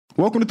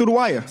Welcome to Through the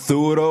Wire.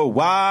 Through the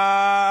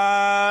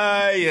Wire.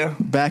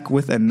 Back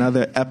with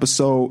another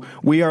episode.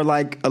 We are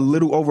like a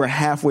little over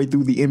halfway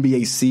through the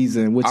NBA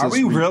season, which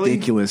is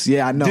ridiculous. Really?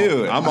 Yeah, I know.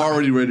 Dude, I'm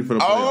already ready for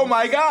the playoffs. Oh,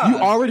 my God. You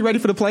already ready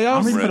for the playoffs?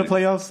 I'm ready for the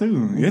playoffs,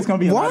 too. It's going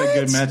to be a lot of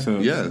good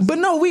matchups. Yes. But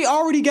no, we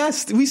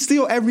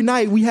still every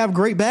night we have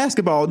great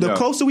basketball. The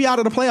closer we are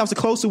to the playoffs, the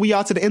closer we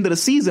are to the end of the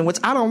season, which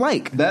I don't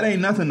like. That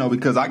ain't nothing, though,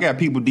 because I got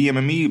people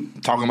DMing me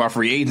talking about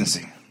free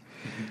agency.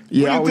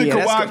 Yeah,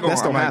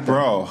 that's gonna happen,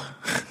 bro.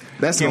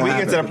 Can we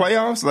get to the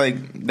playoffs?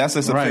 Like, that's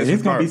just a right.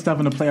 It's going to be stuff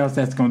in the playoffs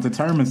that's going to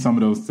determine some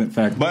of those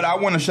factors. But I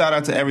want to shout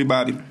out to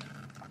everybody.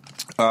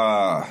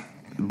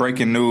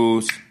 Breaking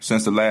news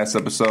since the last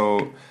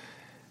episode.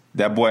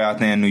 That boy out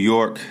there in New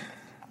York,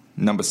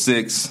 number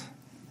 6,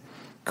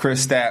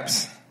 Chris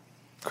Stapps,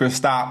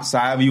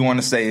 however you want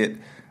to say it,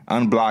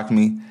 unblocked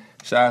me.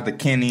 Shout out to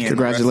Kenny and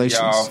congratulations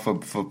the rest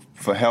of y'all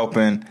for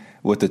helping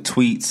with the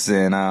tweets.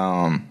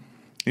 And,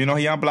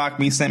 he unblocked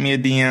me, sent me a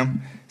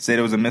DM. Said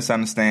it was a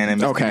misunderstanding,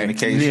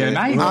 miscommunication. Yeah,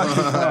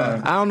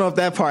 I don't know if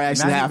that part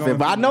actually happened,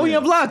 but I know he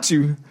unblocked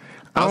you.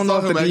 I don't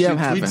know if the DM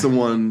happened. Tweet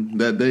someone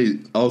that day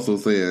also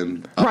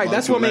saying, right,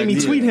 that's what made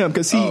me tweet him,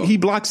 because he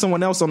blocked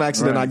someone else on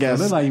accident, I guess.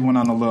 It looked like he went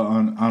on a little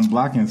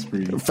unblocking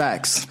spree.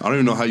 Facts. I don't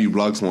even know how you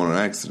block someone on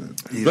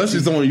accident,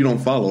 especially someone you don't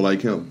follow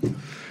like him.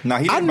 No,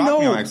 he didn't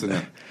block me on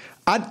accident.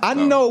 I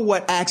know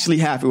what actually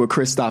happened with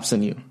Chris Stapps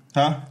and you.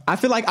 Huh? I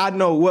feel like I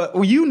know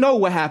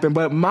what happened,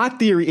 but my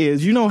theory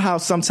is, how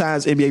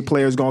sometimes NBA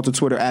players go onto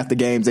Twitter after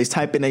games, they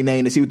type in their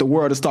name to see what the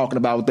world is talking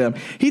about with them.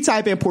 He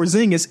type in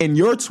Porzingis and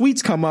your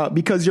tweets come up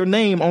because your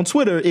name on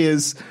Twitter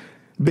is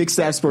Big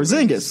Stapps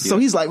Porzingis. Yeah. So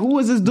he's like, who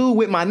is this dude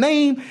with my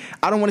name?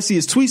 I don't want to see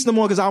his tweets no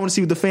more because I want to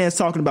see what the fans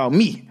talking about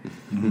me.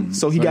 Mm-hmm.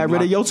 So he got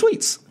rid of your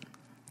tweets.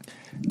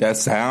 That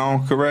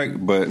sound correct,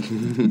 but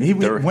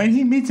when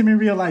he meets him in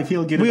real life,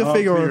 he'll get it all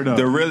figured out.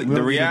 The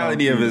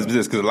reality of it is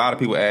this, because a lot of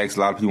people ask, a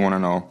lot of people want to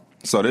know.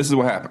 So this is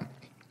what happened.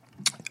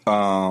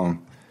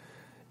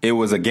 It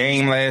was a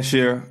game last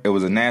year. It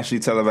was a nationally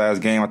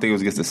televised game. I think it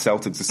was against the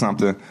Celtics or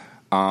something.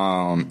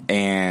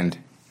 And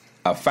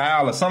a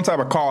foul or some type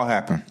of call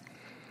happened.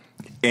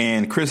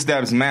 And Chris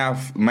Stapps'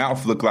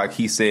 mouth looked like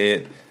he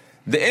said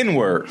the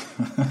N-word.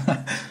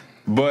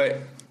 But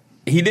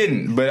he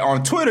didn't. But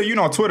on Twitter,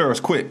 Twitter is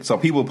quick. So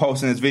people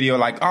posting this video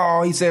like,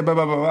 oh, he said blah,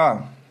 blah, blah,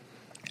 blah.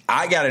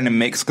 I got in the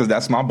mix because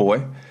that's my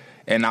boy.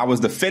 And I was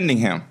defending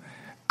him.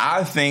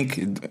 I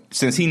think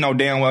since he know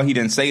damn well he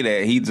didn't say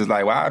that, he just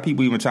like, why are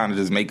people even trying to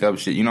just make up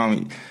shit? You know what I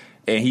mean?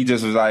 And he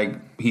just was like,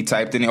 he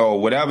typed in,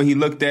 whatever he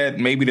looked at,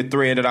 maybe the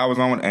thread that I was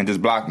on, and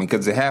just blocked me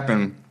because it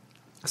happened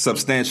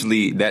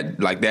substantially that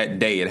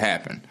day it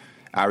happened.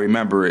 I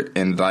remember it,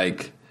 and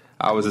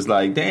I was just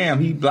like, damn,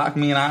 he blocked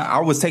me, and I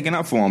was taking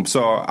up for him.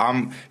 So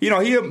I'm,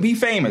 he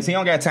famous. He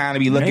don't got time to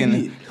be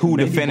looking who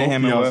defended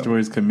him. Both y'all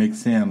stories could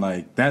mix in.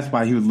 Like, that's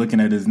why he was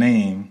looking at his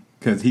name,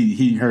 because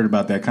he heard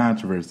about that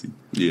controversy.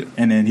 Yeah,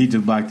 and then he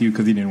just blocked you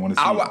because he didn't want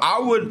to see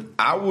it.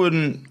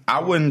 I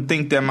wouldn't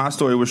think that my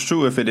story was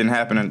true if it didn't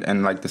happen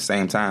in like the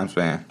same time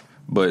span.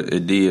 But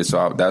it did,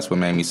 so that's what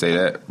made me say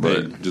that.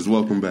 But just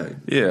welcome back.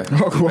 Yeah,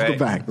 welcome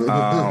back.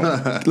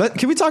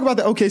 Can we talk about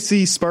the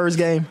OKC Spurs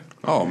game?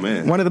 Oh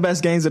man, one of the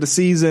best games of the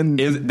season.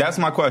 That's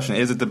my question.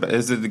 Is it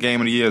the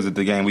game of the year? Is it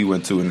the game we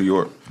went to in New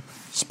York?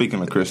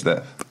 Speaking of Chris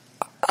Stapps.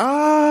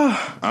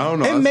 I don't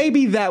know. It may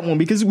be that one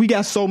because we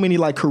got so many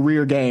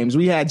career games.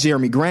 We had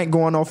Jeremy Grant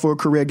going off for a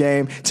career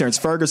game, Terrence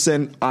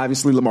Ferguson,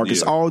 obviously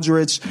LaMarcus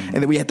Aldridge, and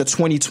then we had the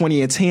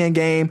 2020 and 10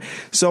 game.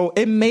 So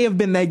it may have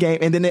been that game,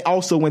 and then they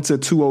also went to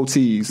 2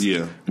 OTs.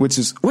 Yeah, which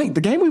is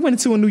the game we went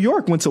to in New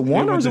York went to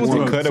 1 or was it?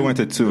 Could have went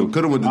to 2.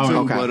 Could have went to 2.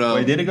 Okay. But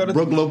wait, did it go to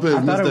Brook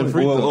Lopez missed that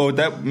free throw?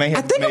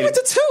 I think it went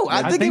to 2.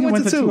 I think it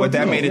went to 2. But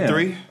that made it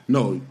 3.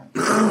 No,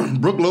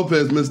 Brook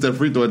Lopez missed that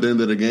free throw at the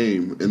end of the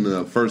game in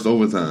the first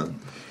overtime.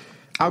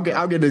 I'll get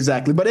it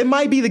exactly, but it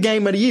might be the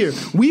game of the year.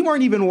 We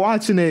weren't even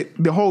watching it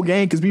the whole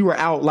game because we were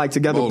out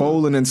together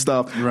bowling and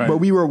stuff. Right. But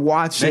we were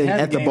watching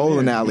at the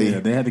bowling alley. Yeah,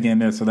 they had the game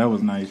there, so that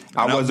was nice.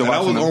 I was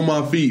on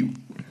my feet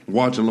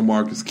watching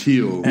LaMarcus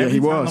kill. Yeah, he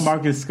was.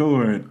 LaMarcus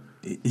scored.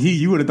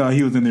 You would have thought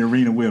he was in the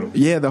arena with him.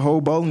 Yeah, the whole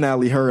bowling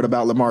alley heard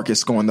about LaMarcus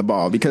scoring the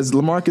ball because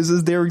LaMarcus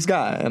is Derek's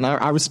guy, and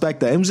I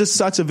respect that. It was just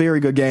such a very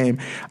good game.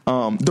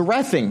 The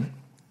reffing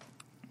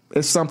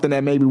is something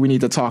that maybe we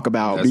need to talk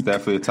about. That's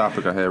definitely a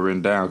topic I had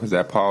written down because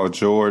that Paul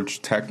George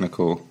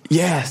technical.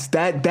 Yes,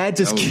 that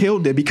just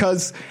killed it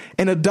because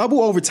in a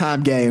double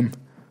overtime game,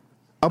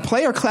 a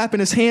player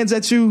clapping his hands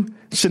at you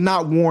should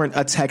not warrant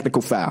a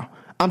technical foul.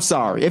 I'm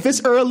sorry. If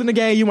it's early in the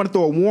game, you want to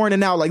throw a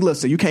warning out,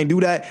 listen, you can't do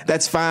that.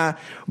 That's fine.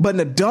 But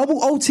in a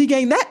double OT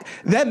game,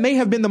 that may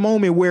have been the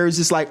moment where it's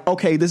just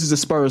okay, this is a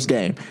Spurs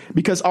game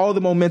because all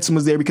the momentum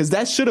was there because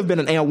that should have been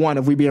an N1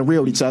 if we being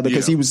real with each other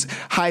because he was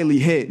highly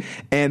hit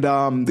and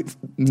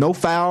no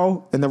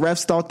foul and the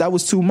refs thought that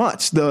was too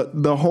much.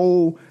 The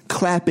whole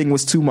clapping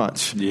was too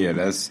much. Yeah,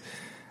 that's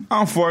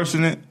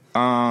unfortunate. The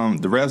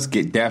refs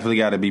definitely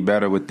got to be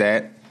better with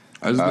that.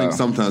 I just think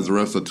sometimes the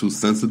refs are too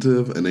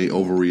sensitive and they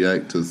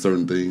overreact to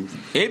certain things.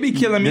 It be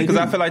killing me because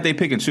I feel like they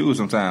pick and choose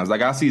sometimes.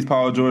 Like I see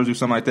Paul George do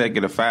something like that,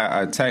 get a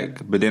foul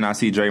attack, but then I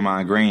see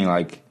Draymond Green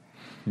like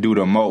do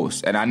the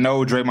most. And I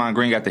know Draymond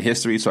Green got the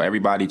history, so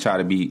everybody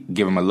try to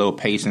give him a little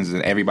patience,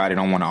 and everybody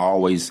don't want to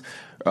always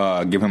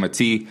give him a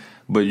T.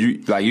 But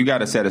you got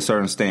to set a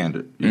certain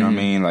standard. You know what I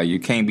mean? Like you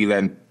can't be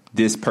letting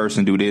this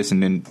person do this,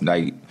 and then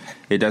like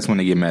that's when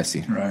they get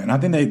messy. Right, and I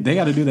think they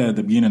got to do that at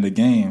the beginning of the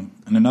game.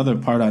 And another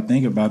part I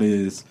think about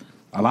is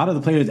a lot of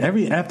the players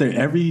after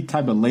every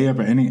type of layup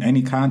or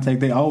any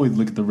contact, they always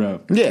look at the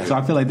ref. Yeah. So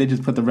I feel like they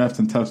just put the refs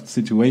in tough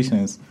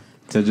situations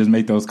to just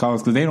make those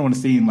calls because they don't want to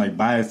seem like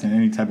biased in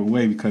any type of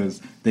way because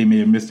they may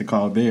have missed a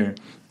call there.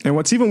 And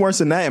what's even worse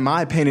than that, in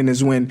my opinion,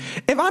 is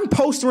if I'm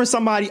postering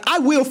somebody, I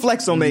will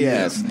flex on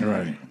their ass.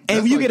 Right.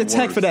 And you get a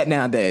tech for that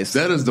nowadays.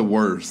 That is the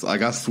worst.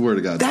 Like, I swear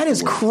to God. That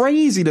is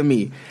crazy to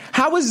me.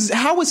 How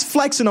is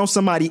flexing on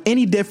somebody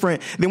any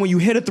different than when you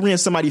hit a three in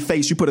somebody's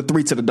face, you put a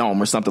three to the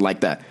dome or something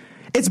like that?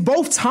 It's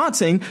both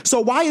taunting,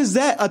 so why is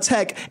that a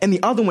tech and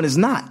the other one is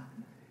not?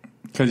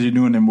 Because you're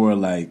doing it more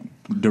like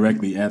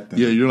directly at them.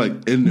 Yeah, you're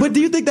like in there. But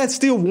do you think that's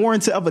still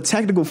warranted of a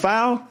technical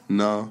foul?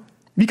 No.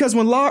 Because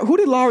when who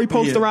did Lowry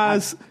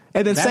posterize?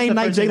 And then same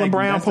night Jaylen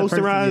Brown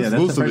posterized?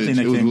 That's the first thing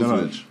that came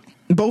up.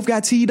 Both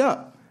got teed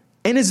up.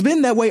 And it's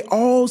been that way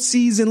all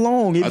season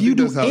long. If you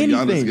do that's how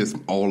anything, Giannis gets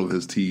all of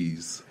his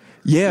tees.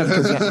 Yeah,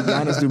 because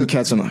Giannis do be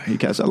catching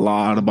a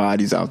lot of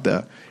bodies out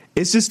there.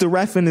 It's just the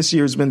reffing this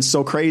year has been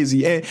so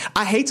crazy. And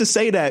I hate to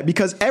say that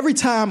because every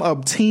time a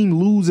team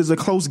loses a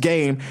close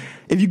game,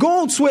 if you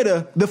go on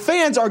Twitter, the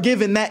fans are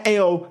giving that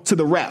L to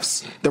the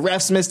refs. The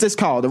refs missed this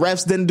call. The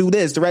refs didn't do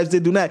this. The refs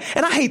didn't do that.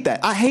 And I hate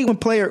that. I hate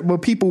when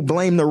people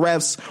blame the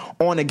refs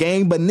on a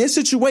game. But in this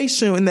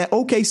situation, in that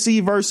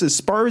OKC versus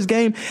Spurs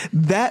game,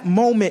 that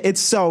moment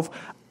itself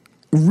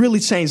really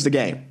changed the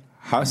game.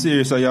 How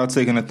serious are y'all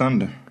taking the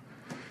Thunder?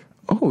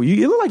 Oh,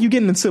 you look like you're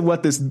getting into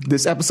what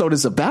this episode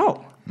is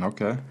about.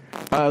 Okay.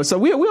 So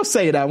we'll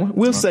say that one.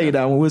 We'll say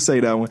that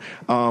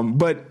one.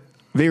 But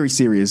very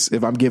serious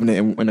if I'm giving it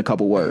in a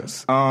couple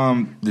words.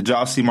 Did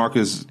y'all see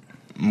Marcus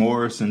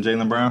Morris and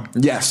Jaylen Brown?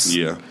 Yes.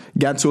 Yeah.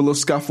 Got into a little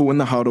scuffle in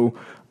the huddle.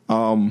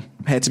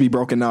 Had to be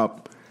broken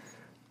up.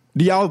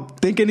 Do y'all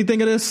think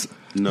anything of this?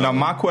 No. Now,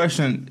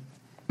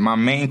 my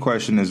main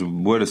question is,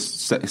 would the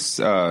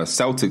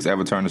Celtics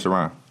ever turn this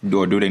around?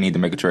 Or do they need to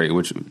make a trade?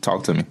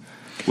 Talk to me.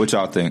 What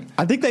y'all think?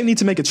 I think they need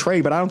to make a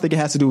trade, but I don't think it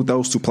has to do with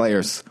those two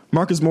players.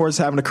 Marcus Morris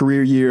having a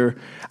career year.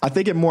 I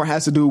think it more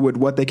has to do with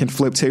what they can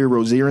flip Terry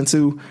Rozier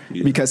into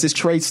because his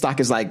trade stock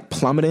is like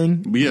plummeting.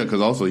 But yeah, because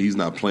also he's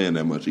not playing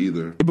that much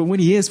either. But when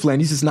he is playing,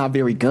 he's just not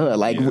very good.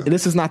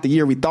 This is not the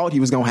year we thought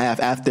he was going to have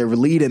after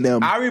leading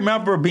them. I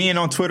remember being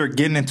on Twitter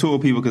getting into it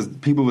with people because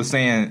people were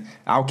saying,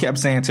 I kept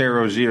saying Terry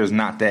Rozier is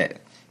not that.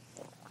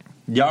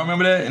 Y'all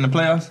remember that in the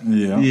playoffs?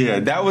 Yeah.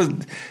 Yeah, that was...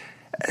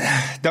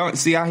 Don't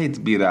see. I hate to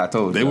be that. I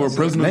told you they were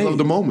prisoners of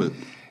the moment.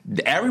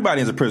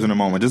 Everybody is a prisoner of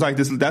the moment. Just like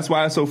this. That's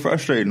why it's so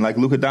frustrating. Like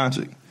Luka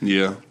Doncic.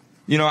 Yeah.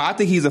 You know, I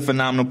think he's a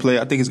phenomenal player.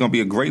 I think he's going to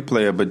be a great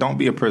player. But don't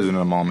be a prisoner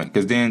of the moment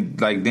because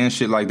then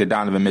shit like the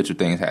Donovan Mitchell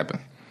things happen.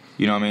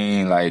 You know what I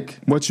mean? Like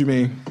what you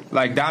mean?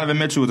 Like Donovan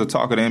Mitchell was a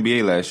talk of the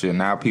NBA last year.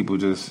 Now people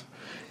just.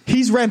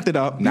 He's ramped it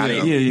up. No,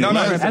 he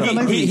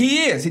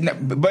is.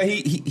 But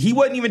he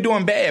wasn't even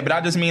doing bad. But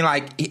I just mean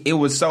like he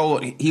was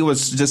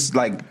just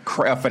like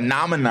a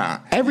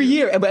phenomenon. Every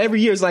year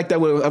is like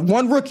that. With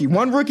one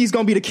rookie's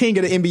gonna be the king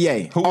of the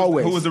NBA.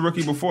 Always. Who was the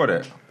rookie before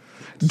that?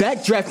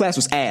 That draft class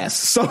was ass,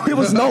 so it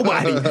was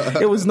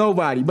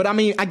nobody. But I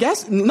mean, I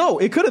guess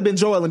it could have been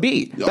Joel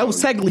Embiid. That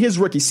was technically his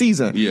rookie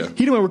season. Yeah, he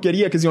didn't win rookie of the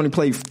year because he only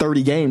played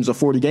 30 games or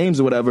 40 games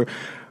or whatever.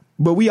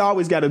 But we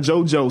always got a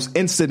JoJo's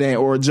incident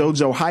or a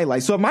JoJo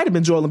highlight. So it might have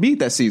been Joel Embiid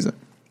that season.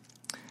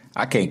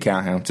 I can't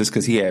count him just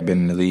because he had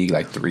been in the league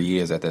like 3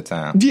 years at that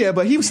time. Yeah,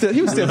 but he was still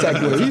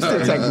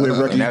technically a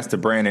rookie. And that's the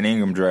Brandon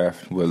Ingram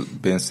draft with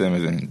Ben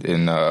Simmons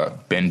and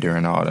Bender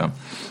and all them.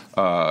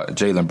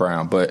 Jaylen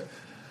Brown. But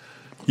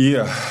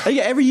yeah,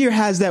 every year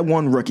has that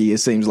one rookie, it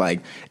seems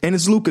like. And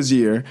it's Luka's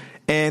year.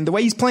 And the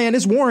way he's playing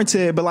is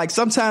warranted, but like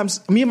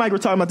sometimes, me and Mike were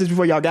talking about this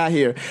before y'all got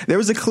here. There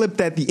was a clip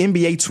that the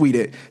NBA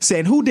tweeted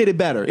saying who did it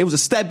better. It was a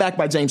step back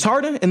by James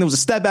Harden, and there was a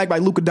step back by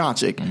Luka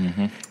Doncic.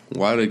 Mm-hmm.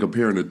 Why are they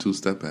comparing the two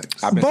step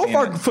backs? Both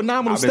are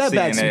phenomenal step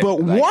backs,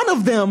 but one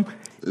of them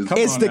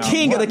is the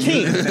king of the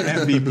king.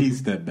 MVP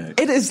step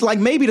back. It is like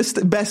maybe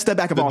the best step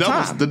back of all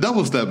time. The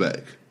double step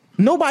back.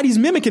 Nobody's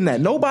mimicking that.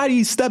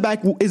 Nobody's step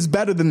back is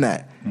better than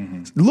that.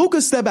 Mm-hmm.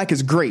 Luka's step back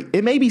is great.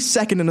 It may be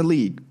second in the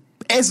league.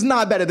 It's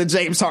not better than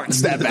James Harden's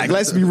step back.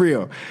 Let's be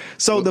real.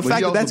 So the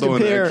fact that that's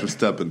compared, an extra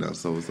step in there,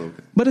 so it's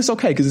okay. But it's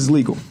okay because it's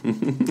legal.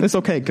 It's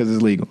okay because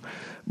it's legal.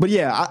 But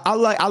yeah, I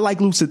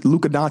like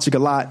Luka Doncic a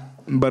lot.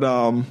 But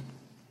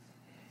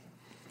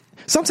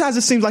sometimes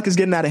it seems like it's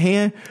getting out of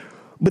hand.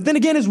 But then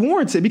again, it's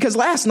warranted because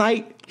last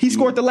night he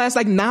scored the last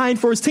 9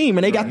 for his team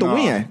and they got the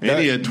win. And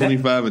he had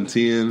 25 and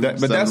 10. But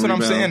that's what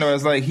I'm saying though.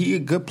 It's like he a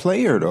good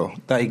player though.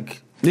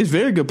 Like He's a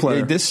very good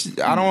player.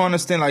 I don't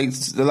understand.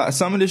 Like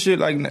some of this shit,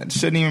 like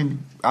shouldn't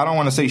even. I don't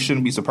want to say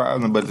shouldn't be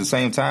surprising, but at the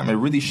same time, it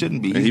really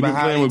shouldn't be. He's been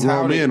playing with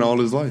grown men all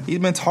his life. He's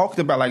been talked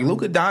about. Like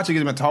Luka Doncic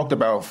has been talked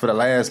about for the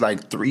last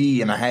like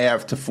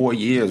 3.5 to 4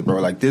 years,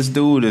 bro. Like this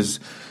dude is.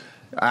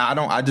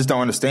 I just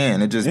don't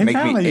understand. It just makes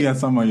me. Like you got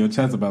something on your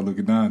chest about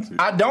Luka Doncic.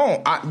 I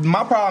don't.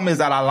 My problem is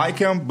that I like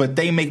him, but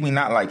they make me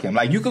not like him.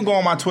 Like you can go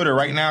on my Twitter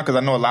right now because I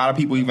know a lot of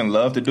people even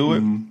love to do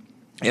it. Mm-hmm.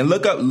 And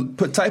look up,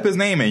 type his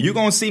name in. You're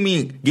going to see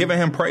me giving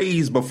him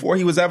praise before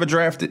he was ever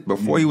drafted,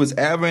 before he was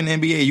ever in the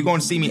NBA. You're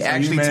going to see me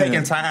actually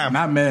taking time.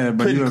 Not mad,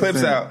 but putting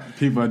clips out.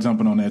 People are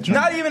jumping on that train.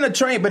 Not even a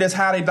train, but it's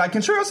how they, like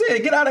Contrell said,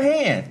 it get out of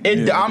hand.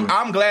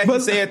 I'm glad he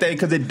said that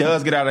because it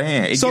does get out of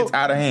hand. It gets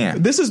out of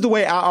hand. This is the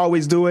way I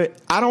always do it.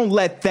 I don't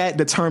let that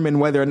determine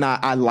whether or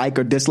not I like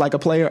or dislike a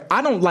player.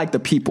 I don't like the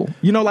people.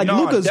 You know, like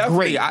Luka's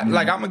great.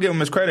 Like I'm going to give him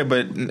his credit,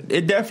 but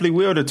it definitely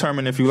will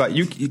determine if you like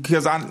you,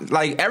 because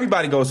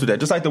everybody goes through that,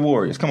 just like the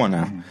Warriors. Come on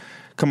now.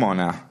 Come on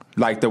now.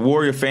 Like the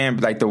Warrior fan,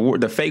 like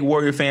the fake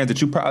Warrior fans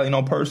that you probably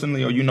know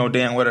personally or you know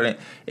damn well,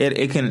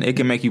 it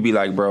can make you be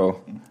like,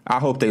 bro, I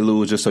hope they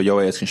lose just so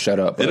your ass can shut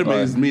up. It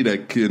amazes me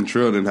that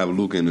Kentrell didn't have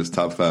Luka in his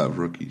top 5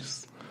 rookies.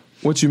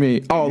 What you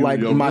mean? Oh,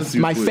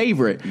 my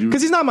favorite?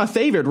 Because he's not my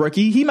favorite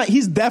rookie.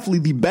 He's definitely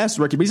the best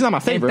rookie, but he's not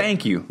my favorite. And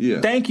thank you. Yeah.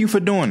 Thank you for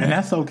doing that. And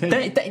that's okay.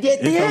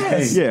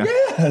 Yes. Okay. Yeah.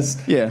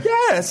 Yes. Yeah.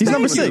 Yes. He's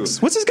number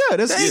 6, which is good.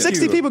 There's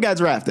 60 people got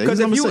drafted.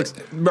 Because if you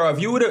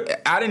would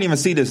have, I didn't even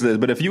see this list,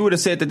 but if you would have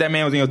said that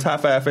man was in your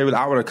top 5 favorites,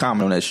 I would have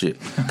commented on that shit.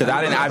 Because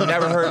I've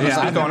never heard you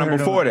speak on him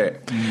before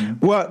that.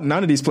 Mm-hmm. Well,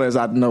 none of these players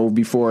I know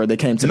before they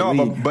came to the league.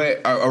 No,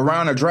 but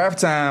around the draft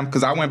time,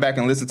 because I went back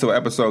and listened to an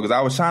episode because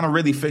I was trying to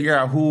really figure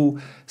out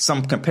who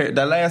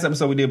the last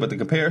episode we did, but the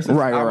comparisons,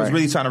 I was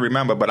really trying to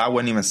remember, but I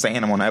wasn't even saying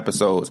them on the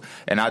episodes,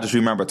 and I just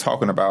remember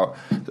talking about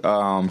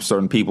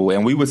certain people,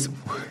 and we was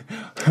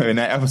in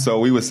that episode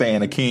we were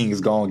saying the King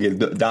is going to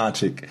get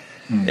Doncic,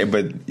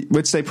 but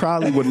which they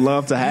probably would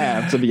love to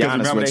have. To be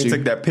honest, remember with they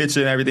took that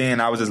picture and everything,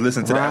 and I was just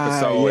listening to the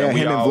episode, and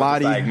we all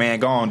was like, man,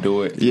 go on,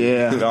 do it,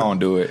 go on,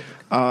 do it.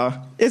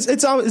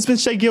 It's been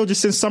Shai Gilgeous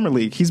since Summer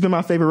League. He's been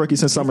my favorite rookie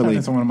since Summer League.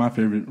 He's one of my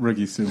favorite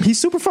rookies too. He's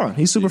super fun.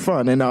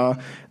 And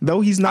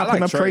though he's not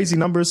putting up crazy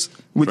numbers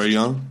with Trae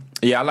Young.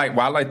 Yeah, I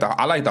like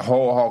the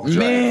whole Hawks draft.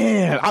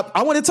 Man,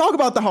 I want to talk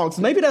about the Hawks.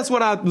 Maybe that's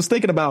what I was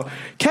thinking about.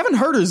 Kevin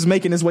Huerter is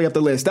making his way up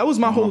the list. That was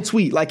my whole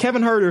tweet. Like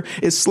Kevin Huerter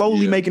is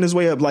slowly making his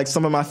way up, like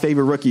some of my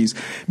favorite rookies,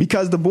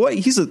 because the boy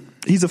he's a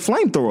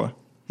flamethrower.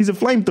 He's a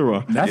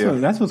flamethrower.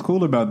 That's what's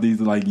cool about these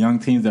like young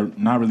teams that are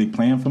not really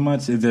playing for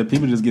much is that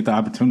people just get the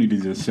opportunity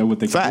to just show what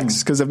they can do.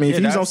 Facts, because I mean,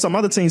 if he's on some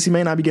other teams, he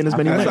may not be getting as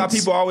many minutes. That's why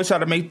people always try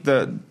to make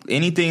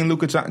anything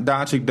Luka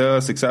Doncic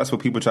does successful.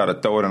 People try to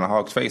throw it in the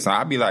Hawks' face, and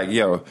I'd be like,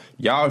 "Yo,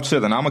 y'all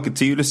chilling." I'm gonna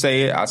continue to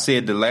say it. I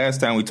said the last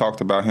time we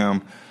talked about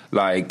him,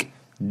 like.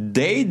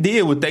 They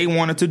did what they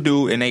wanted to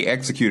do, and they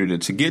executed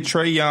it. To get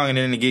Trae Young and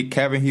then to get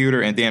Kevin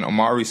Huerter and then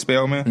Omari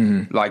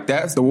Spellman, like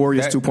that's the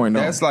Warriors 2.0.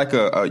 That's like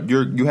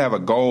you have a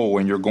goal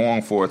when you're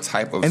going for a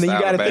type of. And then style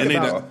you got to think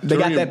about they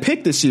got that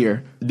pick this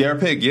year. Their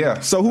pick,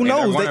 yeah. So who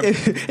knows?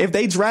 If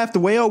they draft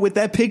well with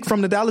that pick from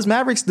the Dallas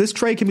Mavericks, this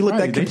trade can be looked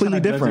at completely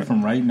different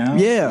from right now.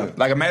 Yeah,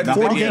 like imagine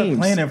 40 games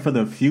planning for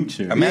the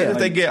future. Imagine if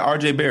they get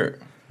RJ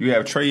Barrett. You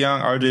have Trae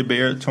Young, RJ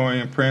Barrett,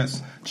 Taurean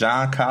Prince,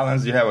 John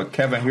Collins. You have a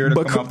Kevin Huerter.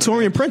 But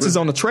Taurean Prince is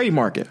on the trade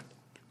market.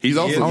 He's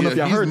also. I don't know if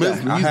y'all heard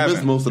that. He's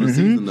missed most of the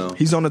season, though.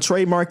 He's on the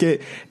trade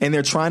market, and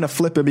they're trying to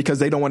flip him because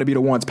they don't want to be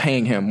the ones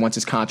paying him once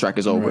his contract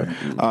is over.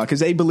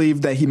 Because they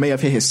believe that he may have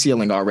hit his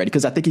ceiling already.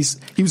 Because I think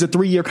he was a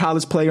 3-year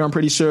college player. I'm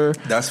pretty sure.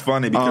 That's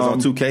funny because on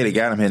 2K they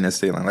got him hitting his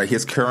ceiling. Like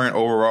his current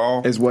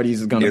overall is what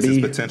he's going to be. His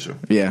potential.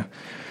 Yeah.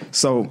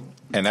 So.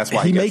 And that's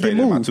why he got traded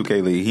in my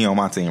 2K league. He on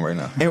my team right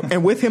now.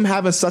 And with him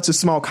having such a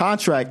small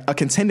contract, a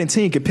contending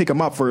team could pick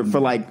him up for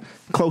like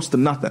close to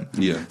nothing.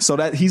 Yeah. So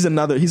that he's a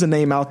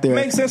name out there. It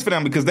makes sense for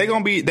them because they're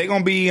gonna be in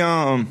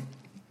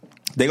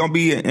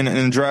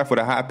the draft with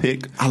a high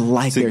pick. I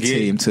like their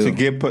team too. They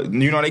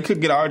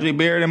could get RJ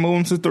Barrett and move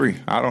him to 3.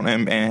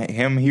 And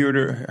him,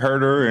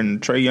 Huerter,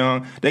 and Trae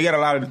Young. They got a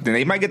lot of.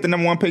 They might get the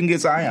number 1 pick and get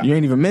Zion. You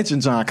ain't even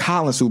mentioned John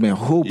Collins, who's been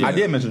hooping. Yeah. I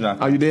did mention John.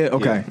 Oh, you did?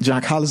 Okay. Yeah.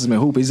 John Collins has been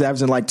hooping. He's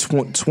averaging like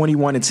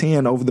 21 and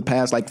 10 over the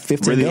past like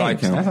 15 really games. Like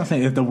him. That's what I'm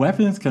saying. If the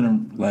weapons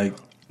can like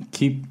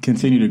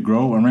continue to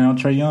grow around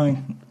Trae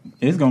Young.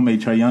 It's gonna make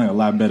Trae Young a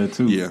lot better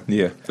too.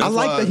 Yeah. I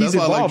like that he's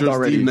involved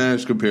already. Steve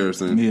Nash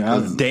comparison.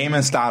 Yeah,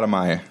 Damon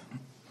Stoudemire.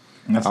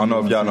 I don't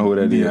know if y'all know who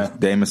that is.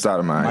 Damon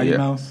Stoudemire. Mighty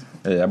Mouse.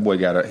 Yeah, that boy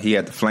he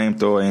had the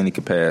flamethrower and he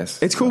could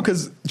pass. It's cool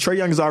because Trae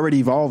Young is already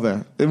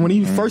evolving. And when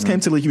he first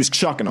came to the league, he was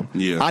chucking them.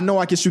 Yeah. I know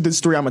I can shoot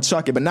this 3, I'm going to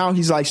chuck it. But now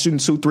he's like shooting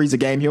 2 threes a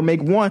game. He'll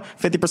make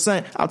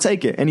 50%, I'll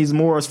take it. And he's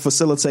more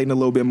facilitating a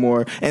little bit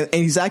more. And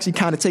he's actually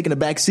kind of taking a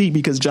back seat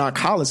because John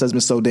Collins has been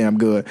so damn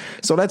good.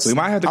 So that's we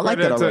might have to I like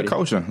credit that to already.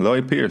 coaching.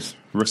 Lloyd Pierce.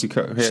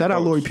 Shout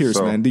out Lloyd Pierce,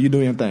 man. Do you do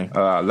your thing?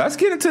 Let's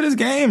get into this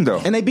game, though.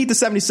 And they beat the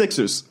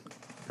 76ers.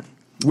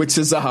 which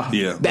is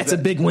that's a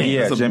big win.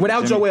 Yeah,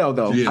 without Joel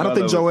though, I don't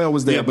think Joel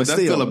was there, Yeah, but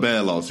that's still a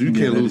bad loss. You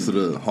can't lose to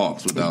the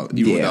Hawks without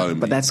him.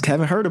 But that's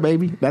Kevin Huerter,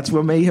 baby. That's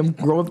what made him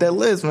grow up that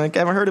list, man.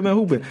 Kevin Huerter been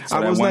hooping.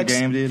 So that one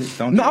game did it?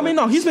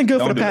 No, he's been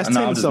good for the past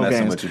 10 or so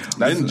games.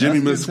 Didn't Jimmy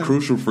miss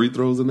crucial free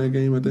throws in that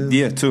game at the end?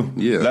 Yeah, too.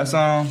 Yeah.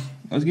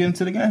 Let's get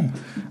into the game.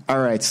 All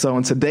right, so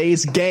in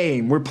today's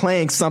game, we're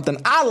playing something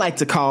I like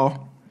to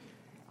call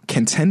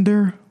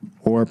Contender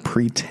or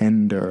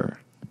Pretender.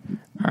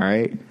 All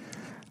right.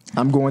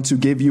 I'm going to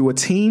give you a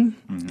team,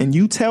 and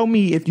you tell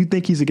me if you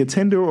think he's a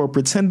contender or a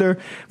pretender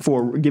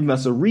for giving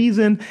us a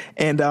reason,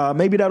 and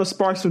maybe that'll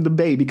spark some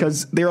debate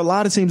because there are a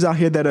lot of teams out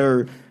here that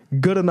are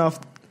good enough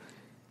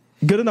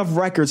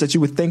records that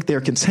you would think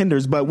they're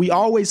contenders, but we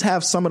always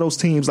have some of those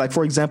teams, like,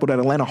 for example, that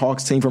Atlanta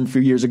Hawks team from a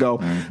few years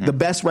ago, the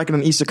best record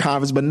in the Eastern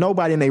Conference, but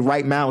nobody in their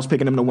right mind was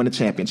picking them to win a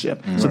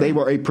championship. So they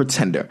were a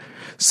pretender.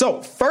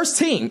 So first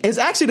team is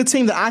actually the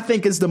team that I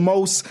think is the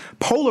most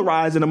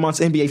polarizing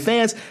amongst NBA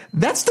fans.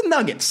 That's the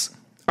Nuggets.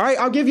 All right,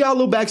 I'll give y'all a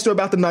little backstory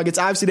about the Nuggets.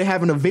 Obviously, they're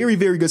having a very,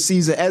 very good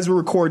season. As we're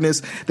recording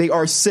this, they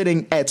are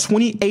sitting at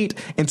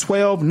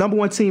 28-12, number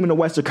one team in the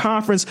Western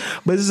Conference.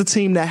 But this is a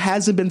team that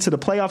hasn't been to the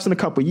playoffs in a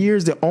couple of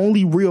years. The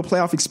only real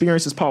playoff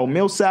experience is Paul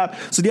Millsap.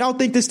 So do y'all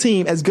think this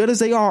team, as good as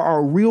they are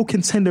a real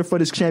contender for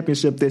this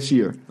championship this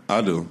year?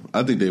 I do.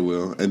 I think they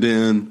will. And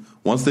then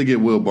once they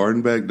get Will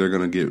Barton back, they're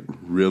going to get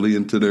really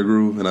into their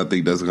groove. And I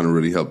think that's going to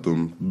really help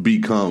them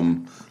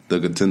become the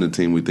contender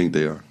team we think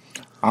they are.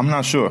 I'm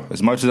not sure.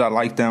 As much as I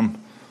like them,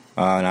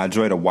 and I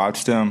enjoy to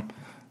watch them,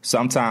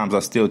 sometimes I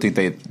still think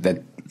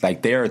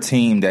they're a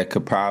team that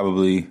could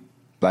probably,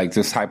 like,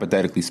 just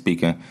hypothetically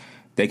speaking,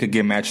 they could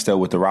get matched up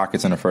with the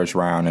Rockets in the first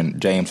round, and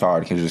James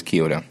Harden can just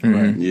kill them.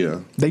 Right? Yeah.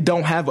 They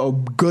don't have a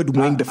good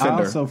wing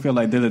defender. I also feel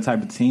like they're the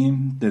type of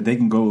team that they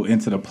can go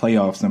into the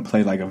playoffs and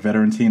play like a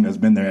veteran team that's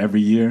been there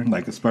every year,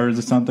 like the Spurs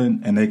or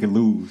something, and they could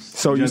lose.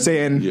 So you're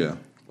saying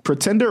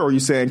pretender or are you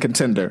saying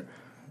contender?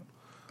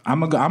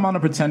 I'm on the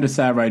pretender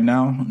side right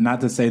now.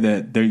 Not to say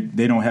that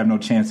they don't have no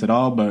chance at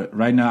all, but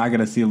right now I got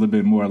to see a little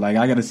bit more. Like,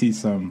 I got to see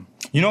some.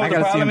 You know what the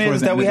problem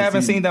is that we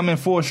haven't seen them in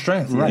full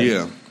strength. Right.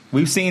 Yeah.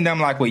 We've seen them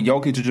like with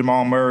Jokic and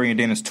Jamal Murray, and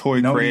then it's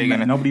Torrey Craig.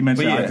 Nobody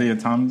mentioned Isaiah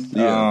Thomas. We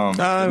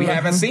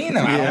haven't seen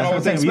them. I don't know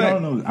what to expect. We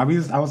don't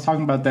know. I was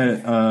talking about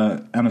that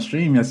on a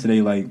stream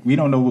yesterday. Like, we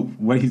don't know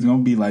what he's going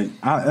to be like.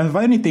 If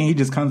anything, he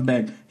just comes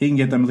back, he can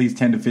get them at least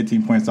 10 to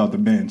 15 points off the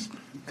bench.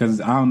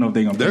 Because I don't know if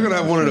they're going to. They're going to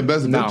have one of the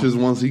best benches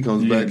once he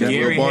comes back.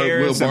 Gary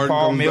Harris and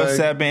Paul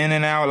Millsap in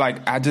and out.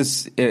 Like, I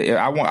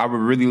would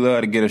really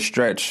love to get a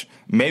stretch.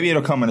 Maybe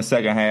it'll come in the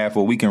second half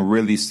where we can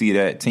really see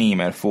that team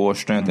at full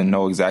strength and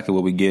know exactly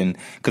what we're getting.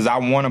 Because I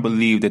want to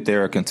believe that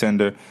they're a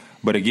contender.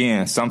 But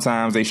again,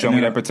 sometimes they show me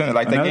that pretender.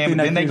 Like that game,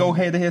 then they go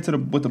head to head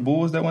with the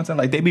Bulls that one time.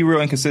 Like, they be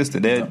real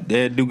inconsistent.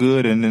 They do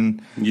good and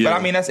then. Yeah. But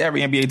I mean, that's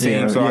every NBA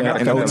team. So I got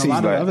to a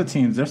lot of other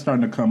teams, they're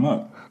starting to come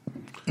up.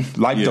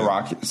 Like the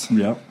Rockets.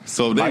 Yep.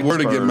 So they were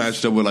to get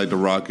matched up with like the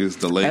Rockets,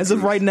 the Lakers. As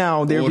of right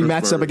now, they'll be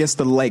matched up against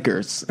the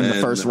Lakers in the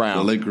first round.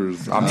 The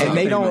Lakers. And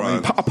they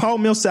don't. Paul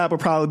Millsap will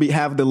probably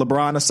have the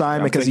LeBron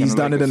assignment because he's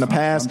done it in the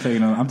past.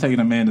 I'm taking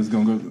a man that's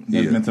going to go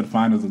that's been to the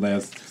finals the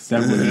last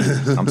several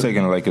years. I'm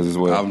taking the Lakers as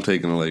well. I'm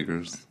taking the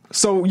Lakers.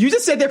 So you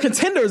just said they're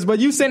contenders, but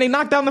you saying they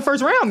knocked down the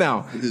first round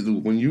now.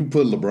 When you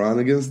put LeBron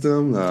against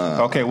them,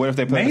 okay. What if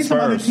they play the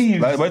Spurs?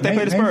 What if they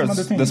play the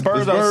Spurs? The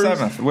Spurs are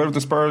 7th. What if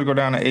the Spurs go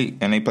down to 8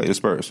 and they play the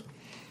Spurs?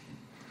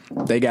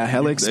 They got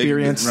hella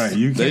experience. Right,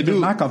 you can't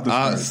knock off the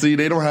Spurs. See,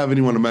 they don't have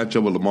anyone to match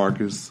up with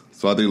LaMarcus,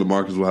 so I think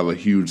LaMarcus will have a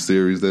huge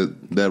series that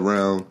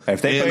round.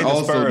 If they play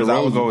the Spurs, I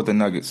would go with the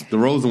Nuggets.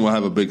 DeRozan will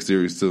have a big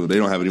series too. They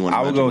don't have anyone.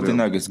 I would go with the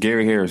Nuggets.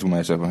 Gary Harris will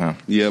match up with him.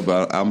 Yeah,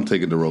 but I'm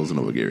taking DeRozan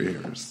over Gary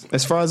Harris.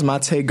 As far as my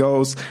take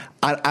goes,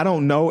 I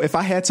don't know if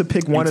I had to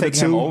pick one of the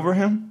two him over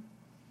him.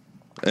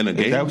 In a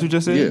game? Is that what you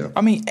just said? Yeah.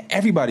 I mean,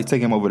 everybody's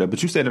taking him over there,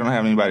 but you said they don't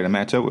have anybody to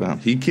match up with him.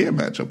 He can't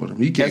match up with him.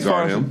 He can't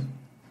guard him.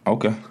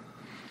 Okay.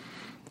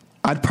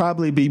 I'd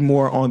probably be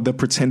more on the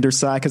pretender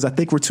side because I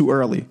think we're too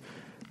early.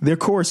 Their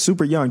core is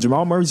super young.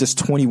 Jamal Murray's just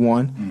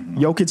 21. Mm-hmm.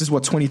 Jokic is,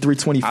 23,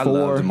 24. I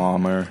love Jamal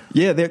Murray.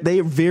 Yeah,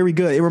 they're very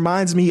good. It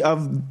reminds me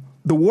of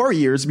the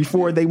Warriors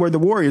before they were the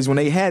Warriors when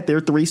they had their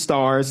 3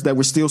 stars that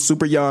were still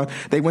super young.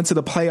 They went to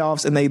the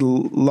playoffs and they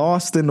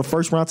lost in the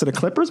first round to the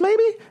Clippers,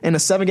 maybe in a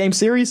 7-game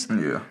series.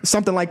 Yeah,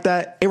 something like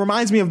that. It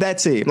reminds me of that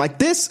team. Like,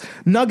 this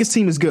Nuggets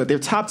team is good. They're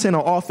top 10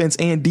 on offense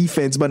and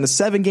defense, but in a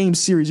 7-game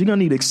series, you're gonna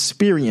need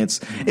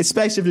experience,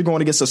 especially if you're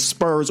going against a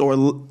Spurs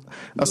or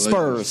a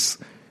Spurs.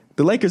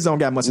 The Lakers don't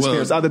got much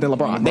experience other than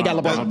LeBron. They got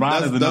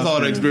LeBron. That's all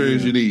the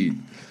experience you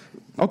need.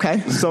 Okay,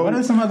 so what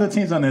are some other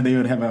teams on there they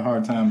would have a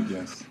hard time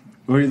against?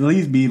 Or at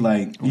least be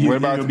like... What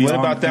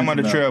about them on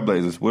the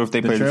Trailblazers? What if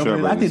they play the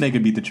Trailblazers? I think they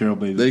could beat the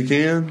Trailblazers. They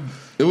can.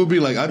 It would be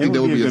like... I think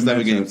that would be a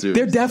 7-game series.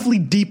 They're definitely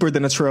deeper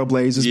than the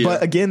Trailblazers,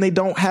 but again, they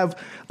don't have...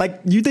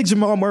 Like, you think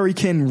Jamal Murray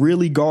can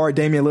really guard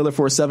Damian Lillard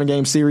for a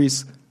 7-game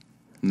series?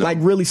 No. Like,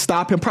 really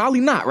stop him? Probably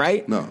not,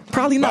 right? No.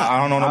 Probably not. I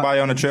don't know nobody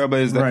on the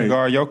Trailblazers that can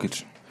guard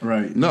Jokic.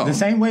 Right. No. The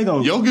same way,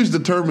 though. Jokic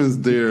determines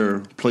their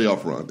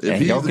playoff run. If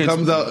he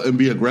comes out and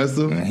be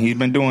aggressive. He's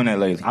been doing that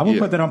lately. I would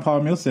put that on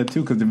Paul Millsap,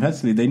 too, because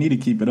defensively, they need to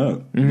keep it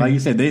up. Like you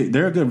said,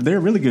 they're a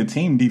really good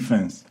team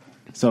defense.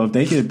 So if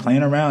they get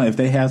playing around, if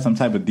they have some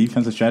type of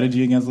defensive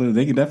strategy against Lillard,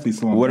 they could definitely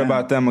slow them What down.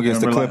 about them against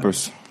the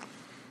Clippers?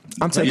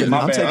 I'll take the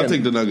Nuggets. I'm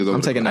taking I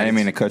didn't Nuggets.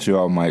 mean to cut you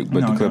off, Mike,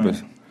 but the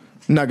Clippers.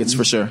 Nuggets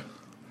for sure.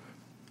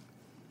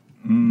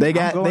 They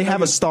have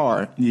Nuggets. a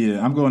star.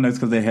 Yeah, I'm going Nuggets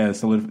because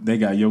they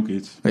got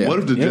Jokic. Yeah. What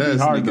if the It'd be Jazz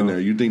hard, sneak in though.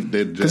 there? You think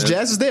that Because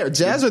Jazz is there.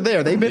 Jazz are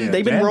there. They've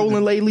been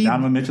rolling lately.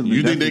 Donovan Mitchell.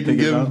 You think they can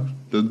definitely pick it up.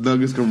 give the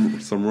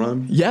Nuggets some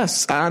run?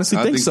 Yes, I honestly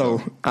think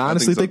so. I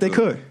honestly think they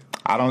could.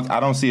 I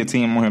don't see a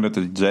team on here that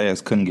the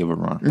Jazz couldn't give a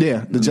run.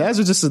 Yeah, the Jazz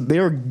are just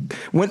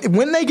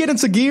when they get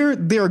into gear,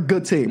 they're a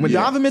good team. When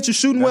Donovan Mitchell's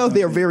shooting well,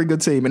 they're a very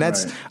good team, and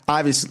that's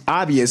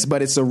obvious,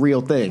 but it's a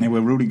real thing. And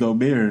with Rudy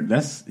Gobert,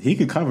 he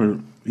could cover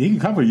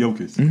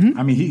Jokic.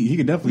 I mean, he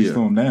could definitely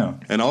slow him down.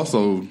 And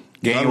also,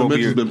 Game Donovan will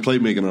Mitchell's be- been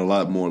playmaking a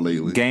lot more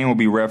lately. Game will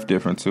be ref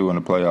different too in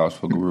the playoffs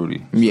for Rudy.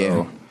 So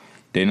Yeah.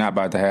 they're not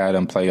about to have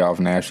them playoff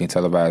nationally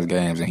televised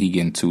games and he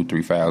getting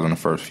 2-3 fouls in the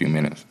first few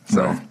minutes.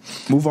 So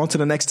Move on to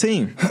the next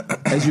team.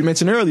 As you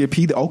mentioned earlier,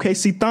 P, the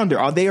OKC Thunder.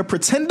 Are they a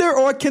pretender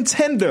or a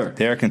contender?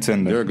 they're a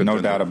contender. They're a contender.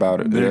 No doubt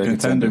about it. They're a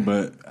contender,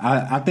 but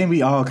I think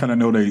we all kind of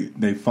know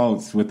they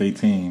faults with their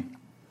team.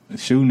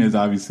 Shooting is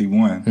obviously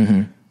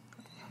one.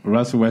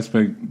 Russell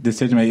Westbrook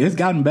decision making, it's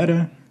gotten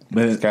better,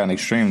 but It's gotten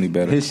extremely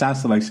better. his shot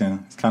selection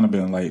has kind of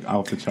been like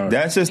off the chart.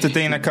 That's just the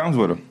thing that comes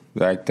with him.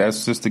 Like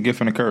that's just the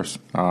gift and the curse.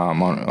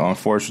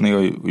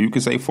 Unfortunately, or you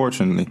could say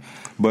fortunately,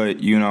 but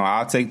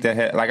I'll take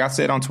that. Like I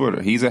said on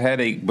Twitter, he's a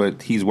headache,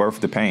 but he's worth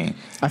the pain.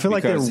 I feel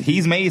like because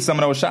he's made some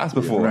of those shots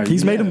before, right.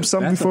 He's made Yeah, them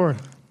something that's before.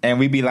 and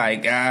we'd be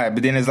like,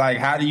 but then it's like,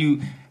 how do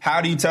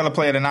you tell a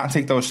player to not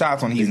take those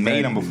shots when he's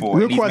made them before?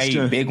 Real And he's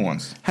question. made big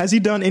ones. Has he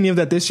done any of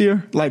that this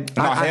year? Like,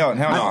 Hell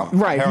no.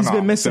 Right, Hell he's no.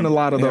 been missing a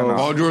lot of Hell those. no.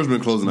 Paul George's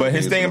been closing out But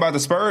his games, thing though. about the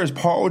Spurs,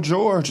 Paul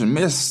George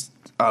missed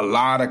a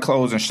lot of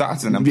closing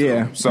shots in them.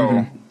 Yeah. Too.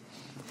 So,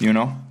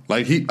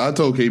 Like I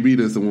told KB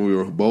this when we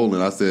were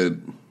bowling. I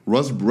said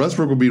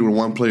Westbrook would be the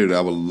one player that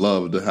I would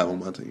love to have on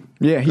my team.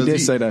 Yeah, he did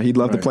say that. He'd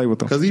love to play with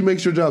them. because he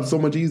makes your job so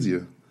much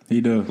easier. he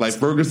does. Like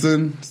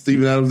Ferguson,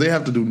 Steven Adams, they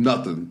have to do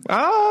nothing.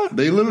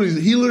 He literally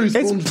It's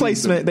spoon feeds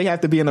placement. them. They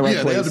have to be in the right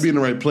Yeah, place. they have to be in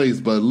the right place.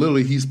 But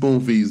literally, he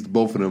spoon feeds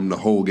both of them the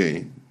whole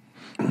game.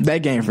 That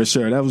game for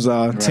sure. That was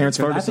Terrence 'Cause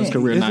I Ferguson's think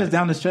career it's night. just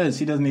down the stretch.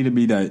 He doesn't need to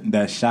be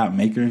that shot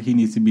maker. He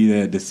needs to be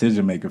that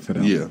decision maker for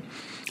them. Yeah.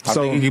 I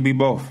think he could be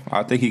both.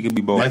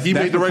 Like He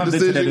That's made the what right comes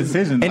into that decision.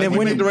 decision. And Like, then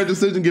when he made the right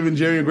decision, giving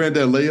Jerry and Grant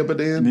that layup at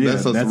the end. Yeah,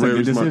 that's that's a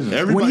very good smart. decision.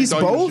 Everybody when he's thought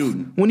he was both,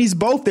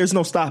 shooting. there's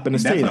no stopping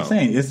his That's team. what I'm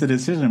saying. It's the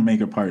decision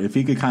maker part. If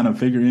he could kind of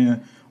figure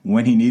in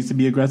when he needs to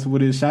be aggressive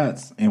with his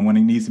shots and when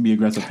he needs to be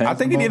aggressive passing I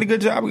think he the did a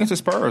good job against the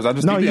Spurs. I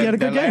just think he had a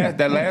good game.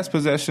 That last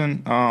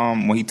possession,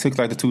 when he took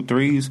like the 2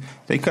 threes,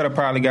 they could have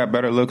probably got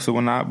better looks or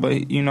whatnot.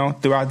 But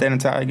throughout that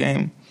entire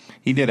game,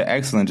 he did an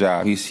excellent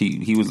job.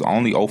 He was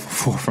only 0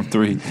 for 4 from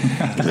 3,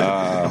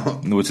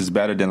 which is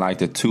better than like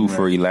the 2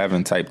 for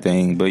 11 type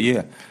thing. But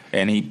yeah,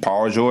 and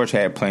Paul George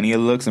had plenty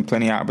of looks and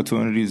plenty of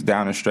opportunities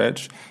down the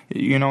stretch.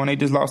 And they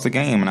just lost the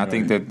game. And I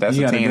think that's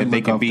He a had team good that they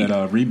look can off beat.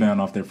 That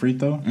rebound off their free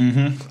throw.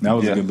 Mm-hmm. That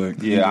was a good look.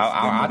 Yeah,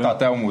 I thought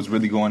that one was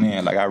really going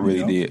in. Like I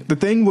really did. The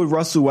thing with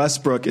Russell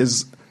Westbrook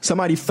is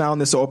somebody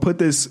found this or put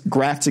this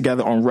graph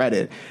together on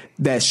Reddit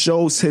that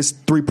shows his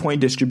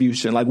 3-point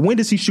distribution. Like, when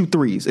does he shoot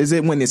threes? Is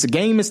it when this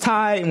game is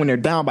tied, when they're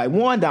down by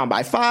 1, down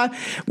by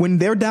 5? When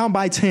they're down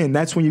by 10,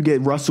 that's when you get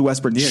Russell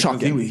Westbrook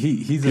chucking.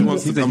 He's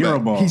wants to a come hero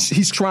back. ball.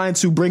 He's trying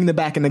to bring them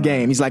back in the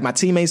game. He's like, my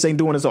teammates ain't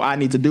doing it, so I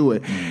need to do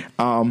it.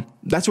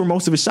 That's where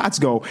most of his shots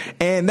go.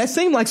 And that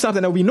seemed like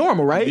something that would be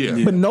normal, right?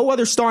 Yeah. But no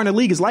other star in the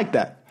league is like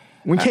that.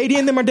 When KD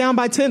and them are down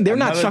by 10, they're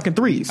not chucking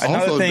threes. Another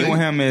Also, thing they- with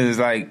him is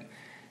like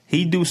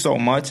he do so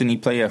much and he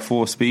play at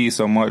full speed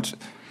so much.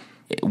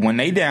 When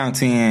they down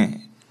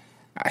 10,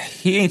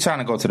 he ain't trying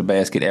to go to the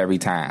basket every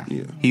time.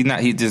 Yeah.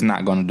 He's just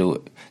not going to do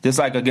it. Just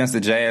like against the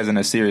Jazz in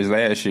the series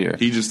last year.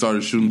 He just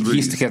started shooting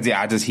threes.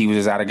 He was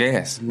just out of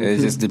gas.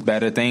 It's just the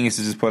better thing is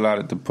to just pull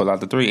out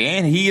the 3.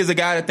 And he is a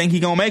guy that think he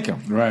gonna make him.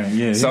 Right,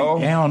 yeah. So-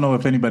 I don't know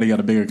if anybody got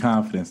a bigger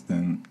confidence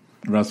than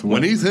Russell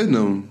When Westbrook. he's hitting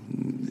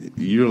them,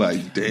 you're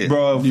like, damn.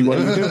 Bro,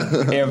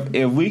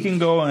 if we can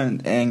go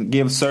and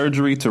give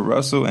surgery to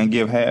Russell and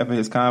give half of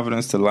his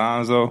confidence to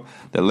Lonzo,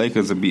 the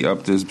Lakers would be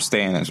up this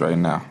standings right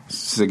now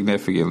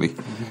significantly.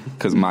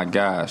 Because my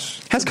gosh,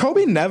 Has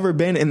Kobe never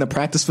been in the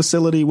practice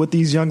facility with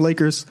these young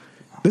Lakers?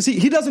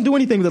 He doesn't do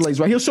anything with the Lakers,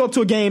 right? He'll show up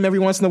to a game every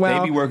once in a they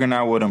while. be working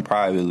out with him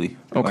privately.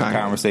 Okay.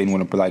 Conversating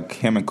with him, like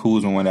him and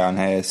Kuzma went out and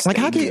had Like,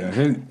 how can steak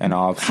you- and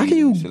off How can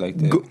you shit like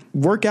that.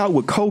 work out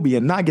with Kobe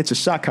and not get your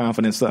shot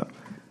confidence up?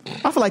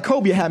 I feel like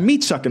Kobe had me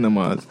chucking them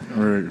on.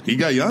 He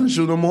got Giannis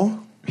shooting them more.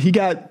 He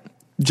got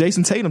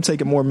Jason Tatum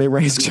taking more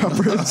mid-range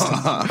jumpers.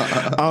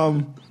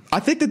 I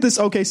think that this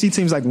OKC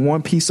team's like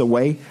one piece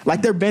away.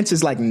 Like their bench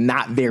is like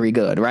not very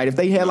good, right? If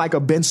they had like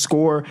a bench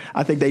score,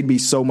 I think they'd be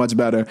so much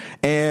better.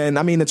 And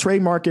I mean, the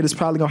trade market is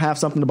probably going to have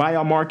something. The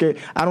buyout market,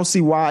 I don't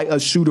see why a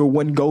shooter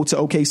wouldn't go to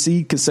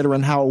OKC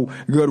considering how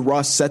good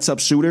Russ sets up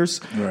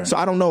shooters. Right. So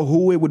I don't know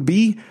who it would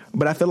be,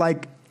 but I feel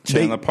like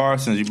Chandler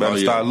Parsons, you better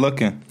start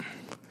looking.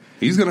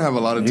 He's going to have a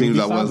lot of teams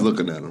that was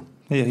looking at him.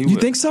 Yeah, you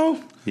think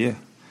so? Yeah.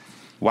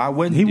 Why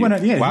wouldn't he you?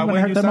 wouldn't? Yeah, why he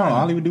wouldn't hurt them all.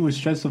 All he would do is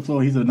stretch the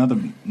floor. He's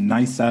another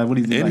nice side. What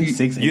is he like?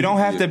 6'8"? You don't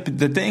have to.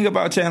 The thing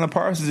about Chandler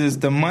Parsons is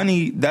the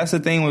money. That's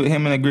the thing with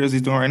him and the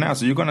Grizzlies doing right now.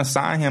 So you're going to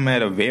sign him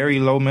at a very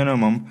low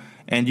minimum,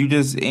 and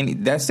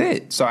that's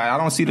it. So I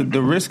don't see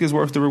the risk is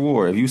worth the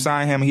reward. If you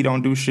sign him, he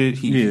don't do shit.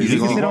 He's he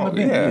going sit on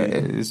the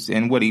bench.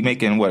 And what he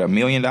making? What, $1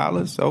 million?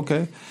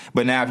 Okay.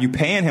 But now if you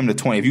paying him the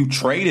 $20, if you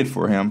traded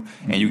for him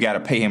and you got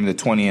to pay him the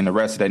 $20 and the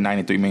rest of that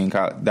 $93 million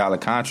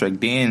contract,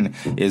 then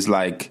it's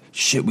like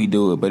shit, we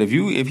do it. But if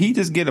he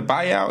just get a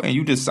buyout and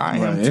you just sign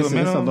him to a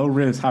minimum, it's a low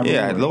risk, high reward.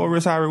 Yeah, low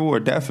risk, high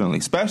reward, definitely.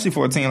 Especially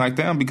for a team like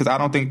them, because I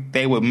don't think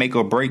they would make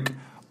or break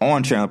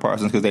on Chandler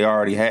Parsons because they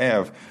already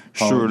have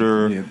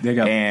Schroeder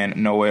and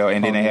Noel,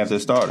 and then they have their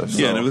starters.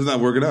 Yeah, and if it's not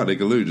working out, they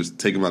can literally just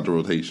take him out the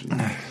rotation.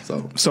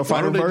 So final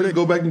why don't they verdict? just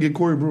go back and get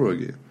Corey Brewer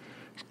again?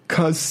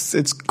 Because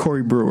it's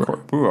Corey Brewer.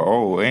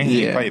 And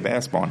he ain't played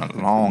basketball in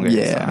a long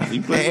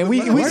time. And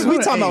we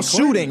talking about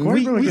shooting.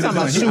 We talking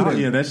about shooting.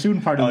 Yeah, that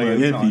shooting part is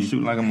iffy.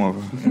 Shooting like a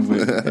mother.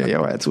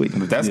 Yeah, that's weak.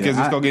 But that's because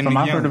it's going to get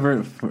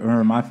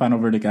my final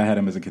verdict, I had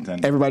him as a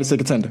contender. Everybody said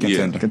contender.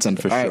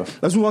 Contender. For All sure. right,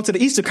 let's move on to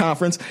the Eastern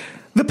Conference.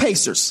 The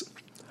Pacers.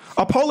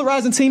 A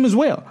polarizing team as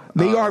well.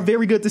 They are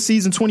very good this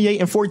season,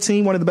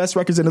 28-14, one of the best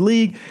records in the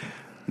league.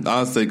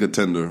 I'll say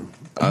contender.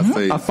 I'll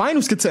say a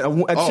finals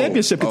contender, a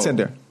championship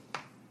contender.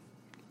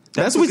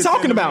 That's what we're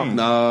talking about.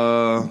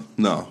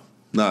 No,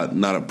 not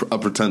a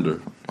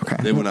pretender. Okay,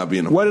 they will not be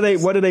in. What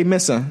are they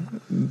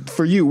missing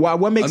for you? Why?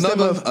 What makes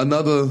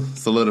another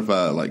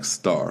solidified like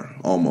star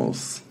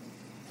almost?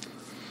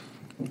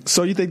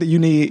 So you think that you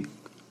need?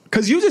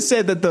 Because you just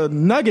said that the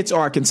Nuggets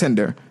are a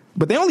contender,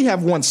 but they only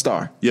have one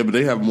star. Yeah, but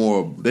they have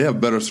more. They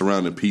have better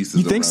surrounding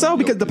pieces. You think so?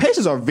 Because the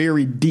Pacers are a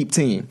very deep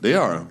team. They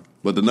are,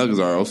 but the Nuggets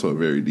are also a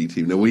very deep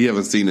team that we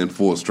haven't seen in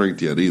full strength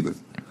yet either.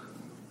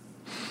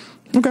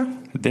 Okay.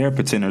 They're a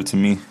pretender to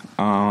me.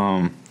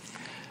 And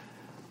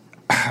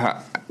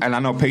I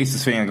know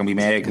Pacers fans are going to be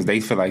mad because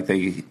they feel like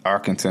they are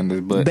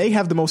contenders. But they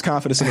have the most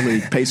confidence in the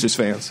league, Pacers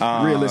fans,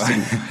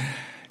 realistically.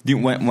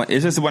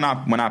 It's just when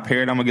I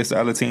pair them against the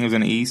other teams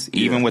in the East,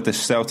 even with the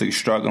Celtics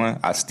struggling,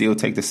 I still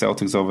take the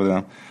Celtics over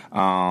them.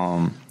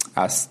 I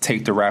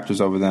take the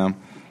Raptors over them.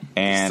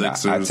 And I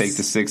take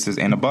the Sixers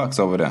and the Bucks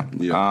over them.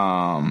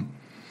 Yeah.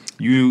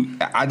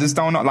 I just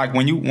don't know. Like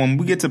when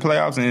we get to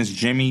playoffs and it's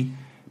Jimmy,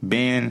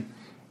 Ben,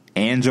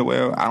 and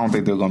Joel, I don't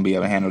think they're going to be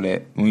able to handle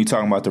that. When you're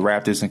talking about the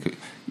Raptors, and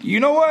you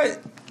know what?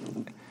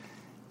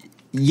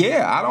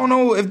 Yeah, I don't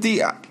know if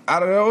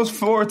out of those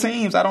four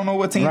teams, I don't know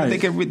what team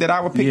that I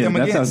would pick them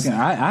against.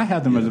 I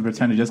have them as a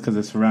pretender just because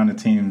it's surrounding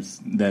teams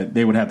that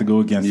they would have to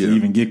go against to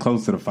even get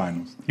close to the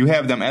finals. You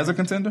have them as a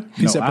contender?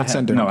 He said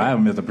pretender. I have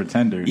them as a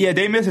pretender. Yeah,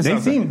 they missing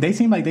something. They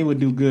seem like they would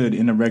do good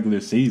in the regular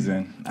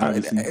season.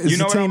 Obviously, it's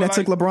the team that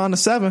took LeBron to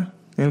 7.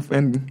 In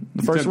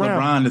the first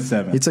round, LeBron to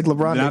 7. He took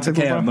LeBron.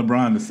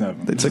 LeBron to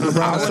 7. They took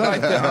LeBron to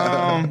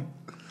 7.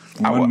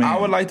 I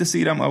would like to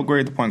see them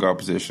upgrade the point guard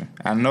position.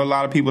 I know a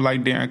lot of people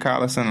like Darren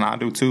Collison, and I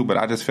do too, but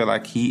I just feel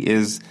like he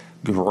is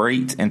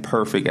great and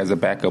perfect as a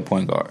backup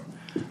point guard.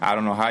 I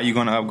don't know how you're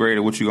going to upgrade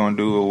it, what you're going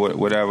to do, or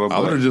whatever. I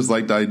would have just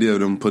liked the idea of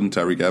them putting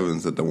Tyreek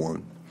Evans at the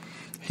 1.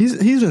 He's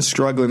been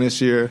struggling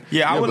this year.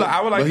 Yeah, I would like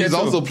but that too. He's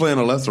also playing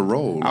a lesser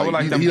role. I would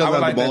like He doesn't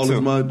have the ball too.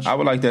 as much. I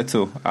would like that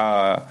too.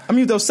 I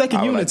mean, those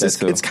second units,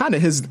 it's kind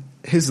of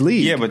his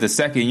league. Yeah, but the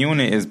second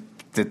unit is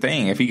the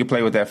thing. If he could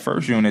play with that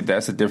first unit,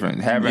 that's a different.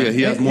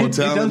 He has more talent,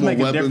 it does make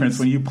more a difference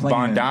when you play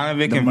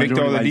Bogdanovic and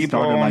Victor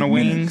Oladipo on the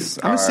wings.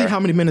 I'm gonna see how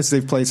many minutes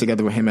they've played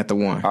together with him at the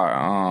 1.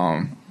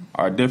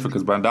 Are different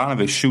because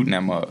Bogdanovic's shooting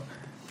them up.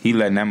 He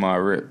letting them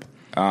rip.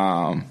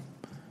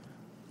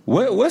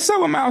 What's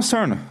up with Miles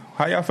Turner?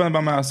 How y'all feeling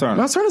about Miles Turner?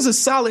 Miles Turner's a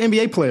solid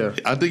NBA player.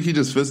 I think he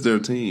just fits their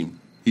team.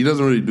 He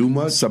doesn't really do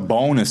much.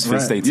 Sabonis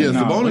fits their team.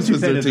 Yeah, Sabonis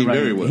fits their team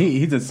very well.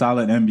 He's a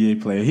solid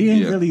NBA player. He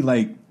ain't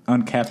really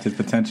uncapped his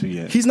potential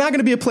yet. He's not going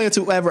to be a player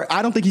to ever.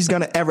 I don't think he's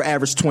going to ever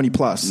average 20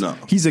 plus. No,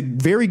 he's a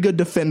very good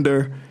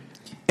defender,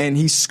 and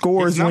he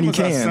scores when he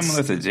can.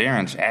 Similar to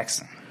Jaren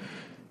Jackson,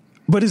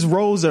 but his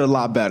roles are a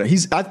lot better.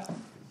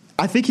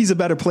 I think he's a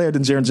better player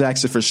than Jaren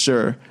Jackson for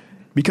sure.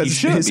 Because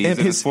his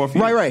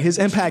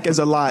impact is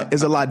a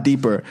lot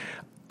deeper.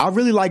 I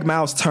really like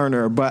Miles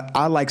Turner, but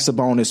I like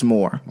Sabonis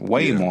more.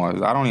 Way more.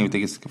 I don't even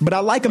think it's. But I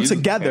like them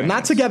together,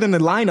 not together in the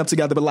lineup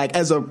together, but like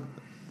as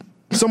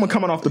someone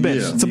coming off the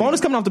bench.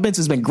 Sabonis coming off the bench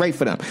has been great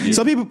for them. Yeah.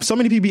 So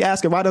many people be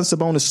asking why does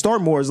Sabonis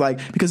start more? Is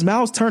like because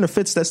Miles Turner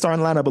fits that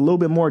starting lineup a little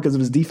bit more because of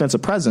his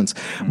defensive presence.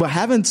 But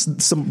having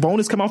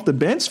Sabonis come off the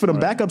bench for the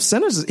backup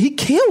centers, he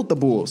killed the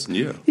Bulls.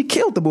 Yeah, he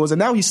killed the Bulls, and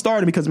now he's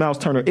starting because Miles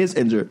Turner is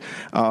injured.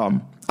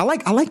 I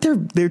like their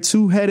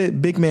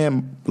 2-headed big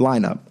man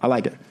lineup. I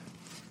like it.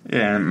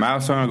 Yeah, and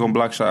Miles Turner gonna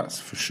block shots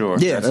for sure.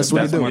 Yeah, that's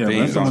what he do.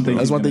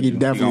 That's one thing he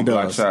definitely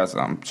block does. shots.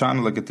 I'm trying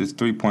to look at this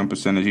 3-point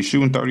percentage. He's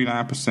shooting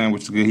 39%,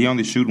 which is good. He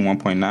only shooting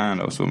 1.9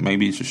 though, so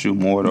maybe he should shoot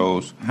more of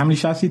those. How many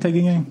shots he take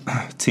a game?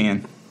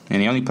 10,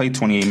 and he only played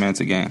 28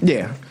 minutes a game.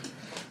 Yeah,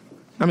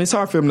 I mean it's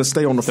hard for him to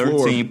stay on the 13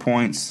 floor. 13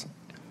 points,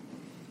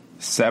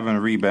 7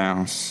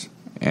 rebounds,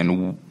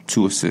 and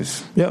 2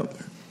 assists. Yep,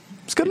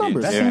 it's good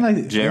numbers. That Jaren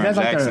seems like,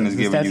 Jackson like is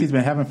the giving stats you. he's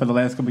been having for the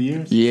last couple of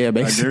years. Yeah, Like,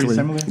 basically. very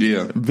similar.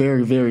 Yeah.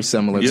 Very, very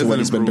similar to what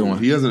he's been doing.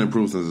 He hasn't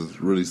improved since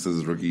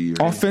his rookie year.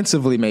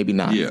 Offensively, maybe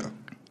not. Yeah.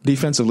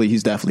 Defensively,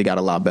 he's definitely got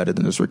a lot better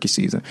than his rookie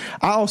season.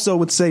 I also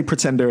would say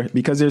Pretender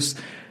because there's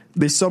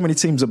so many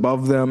teams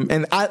above them,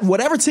 and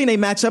whatever team they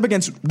match up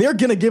against, they're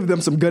gonna give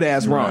them some good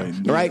ass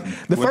run. Right?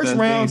 The What first does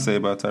round, Dane say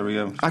about Tyreke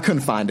Evans? I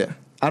couldn't find it.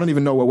 I don't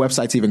even know what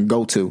websites even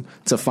go to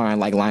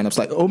find like lineups.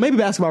 Like, maybe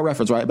Basketball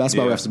Reference, right?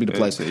 Basketball Reference would be the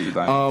place.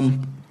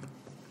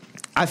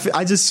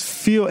 I just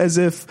feel as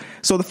if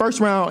the first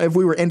round, if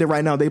we were ended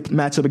right now, they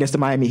match up against the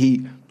Miami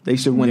Heat. They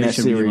should win that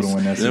series.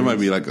 There might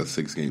be like a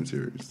 6-game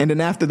series. And then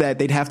after that,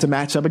 they'd have to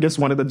match up against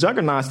one of the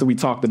juggernauts that we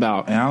talked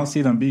about. And I don't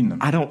see them beating them.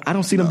 I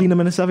don't see them beating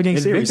them in a 7-game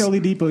Is series. Victor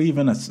Oladipo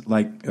even a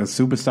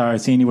superstar?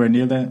 Is he anywhere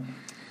near that?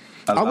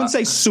 I wouldn't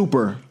say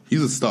super.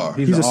 He's a star.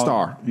 He's a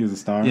star. He's a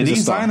star. Yeah,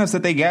 these star. lineups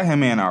that they got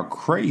him in are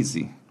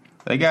crazy.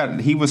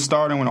 He was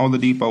starting when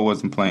Oladipo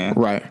wasn't playing.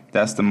 Right.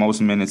 That's the most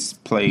minutes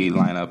played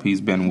lineup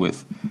he's been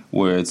with,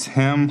 where it's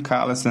him,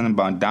 Collison,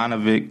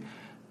 Bogdanovic,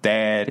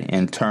 Thad,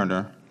 and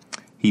Turner.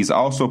 He's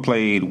also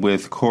played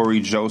with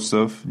Corey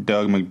Joseph,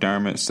 Doug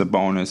McDermott,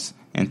 Sabonis,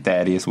 and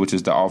Thaddeus, which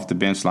is the off the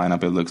bench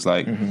lineup. It looks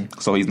like.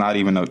 So he's not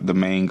even the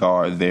main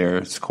guard there.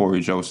 It's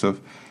Corey Joseph,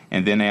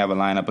 and then they have a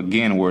lineup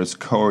again where it's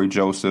Corey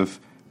Joseph,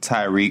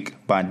 Tyreke,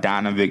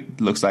 Bogdanovic,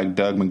 looks like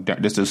Doug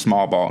McDermott. This is a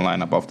small ball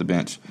lineup off the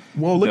bench.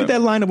 Well, look at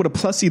that lineup with a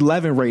plus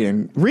 11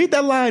 rating. Read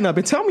that lineup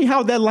and tell me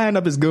how that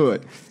lineup is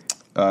good.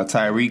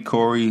 Tyreke,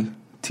 Corey,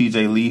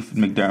 TJ Leaf,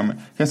 McDermott.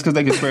 That's because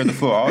they can spread the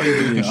floor. All you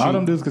do is all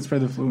them shoot. dudes can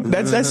spread the floor.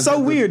 That's so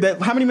weird.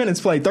 That how many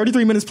minutes played?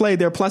 33 minutes played.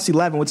 They're plus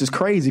 11, which is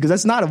crazy because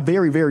that's not a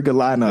very, very good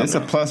lineup. It's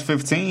a plus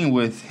 15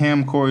 with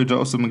him, Corey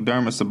Joseph,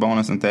 McDermott,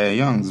 Sabonis, and Thad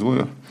Young as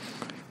well.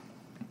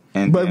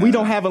 But we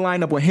don't have a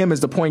lineup with him as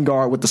the point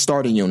guard with the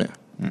starting unit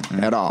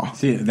at all.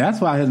 See, that's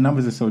why his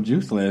numbers are so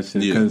juiced last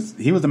year because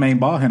he was the main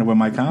ball handler when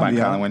Mike Conley.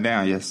 Mike Conley went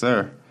down, yes,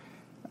 sir.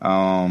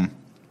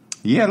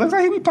 Yeah, it looks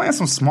like he be playing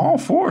some small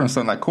forward and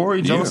something like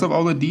Corey Joseph,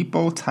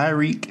 Oladipo,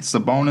 Tyreke,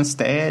 Sabonis,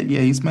 Thad.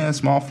 Yeah, he's playing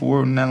small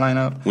forward in that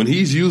lineup. When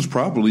he's used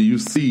properly, you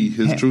see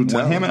his true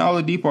talent. When him and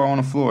Oladipo are on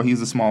the floor,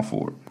 he's a small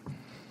forward.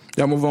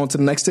 Y'all move on to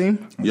the next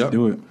team? Yep.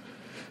 Do it.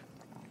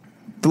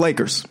 The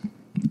Lakers.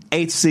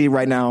 8th seed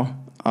right now.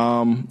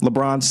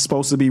 LeBron's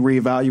supposed to be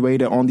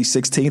reevaluated on the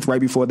 16th, right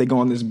before they go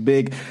on this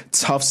big,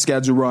 tough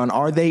schedule run.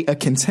 Are they a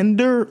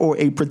contender or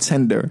a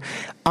pretender?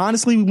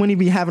 Honestly, we wouldn't even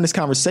be having this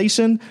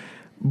conversation,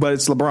 but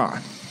it's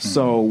LeBron.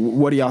 So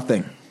what do y'all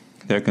think?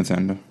 They're a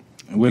contender.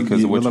 With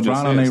Because of what you LeBron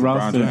just on said, their LeBron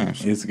roster,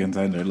 James. it's a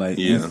contender,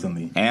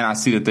 instantly. And I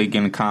see that they're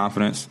getting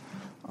confidence.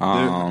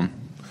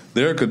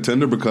 They're a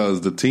contender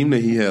because the team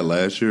that he had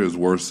last year is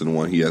worse than the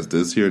one he has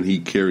this year, and he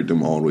carried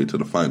them all the way to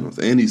the finals.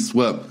 And he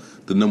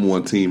swept the number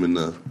 1 team in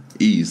the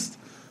East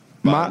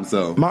by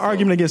himself. My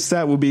argument against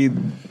that would be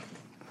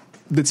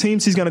the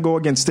teams he's going to go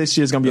against this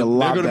year is going to be a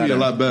lot better. They're going to be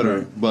a lot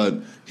better,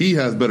 but he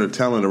has better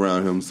talent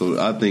around him, so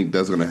I think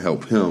that's going to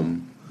help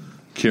him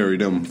carry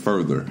them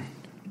further.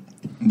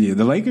 Yeah,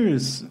 the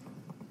Lakers,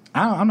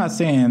 I'm not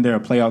saying they're a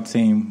playoff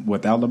team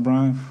without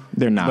LeBron.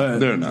 They're not. But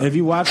They're not. If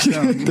you watch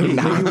them,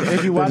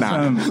 if you watch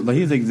them, like,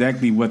 he's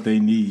exactly what they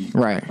need.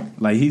 Right.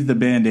 Like he's the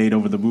Band-Aid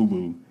over the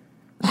boo-boo.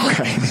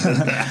 Okay.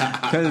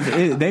 Because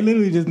they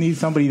literally just need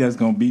somebody that's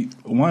going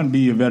to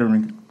be a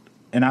veteran.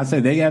 And I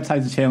said they have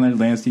Tyson Chandler,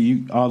 Lance,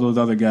 all those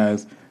other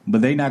guys,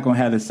 but they're not going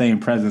to have the same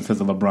presence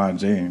as a LeBron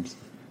James.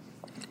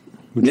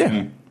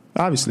 Yeah.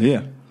 Obviously,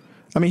 yeah.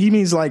 I mean, he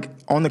means like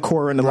on the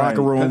court in the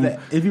locker room.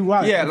 If you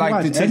watch,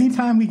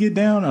 anytime we get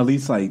down at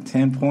least like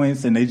 10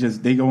 points and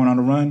they going on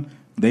a run,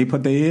 they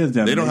put their ears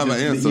down. They don't have an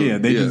answer. Yeah,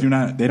 just do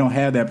not. They don't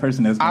have that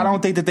person. I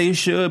don't think that they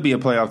should be a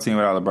playoff team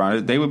without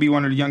LeBron. They would be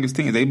one of the youngest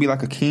teams. They'd be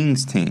like a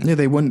Kings team. Yeah,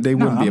 they wouldn't. They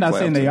wouldn't be. I'm a not playoff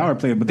saying they team. are a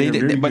player, but they're a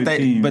very good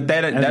team. But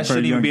that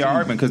shouldn't even be an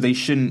argument because they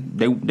shouldn't.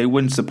 They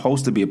wouldn't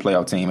supposed to be a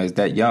playoff team as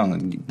that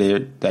young.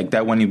 They're like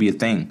that wouldn't even be a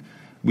thing.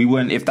 We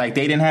wouldn't if like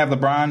they didn't have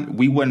LeBron.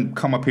 We wouldn't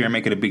come up here and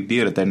make it a big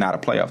deal that they're not a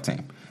playoff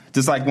team.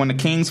 Just like when the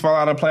Kings fall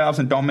out of the playoffs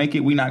and don't make it,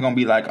 we're not going to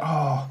be like,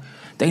 oh,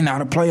 they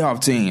not a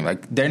playoff team.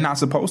 Like they're not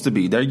supposed to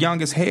be. They're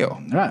young as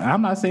hell. Right.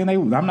 I'm not saying they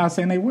were.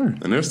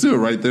 And they're still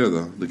right there,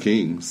 though, the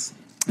Kings.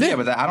 Yeah,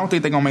 but I don't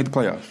think they're going to make the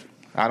playoffs.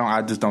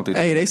 I just don't think.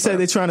 Hey, they said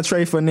they're trying to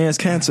trade for Nance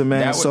Cancer,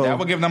 man. That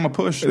would give them a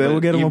push. They will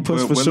get them a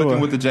push for sure.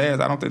 Looking with the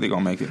Jazz, I don't think they're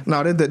going to make it.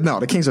 No,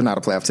 the Kings are not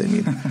a playoff team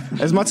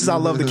either. As much as I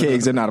love the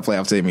Kings, they're not a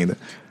playoff team either.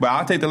 But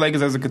I'll take the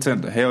Lakers as a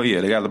contender. Hell yeah,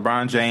 they got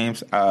LeBron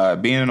James.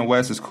 Being in the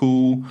West is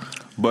cool,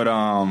 but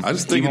I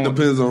just think it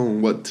depends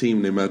on what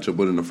team they match up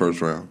with in the first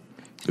round.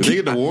 If they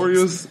get the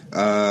Warriors,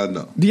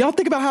 no. Can y'all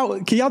think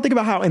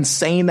about how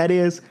insane that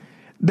is?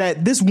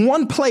 that this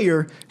one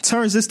player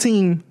turns this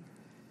team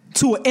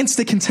to an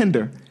instant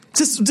contender.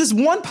 Just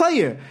one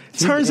player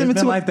turns him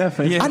into like that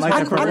for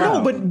I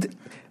know, but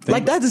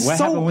like that is what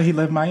so. happened when he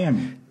left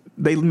Miami?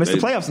 They missed the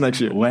playoffs next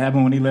year. What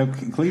happened when he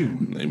left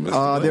Cleveland?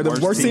 They're the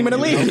worst team in the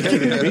league.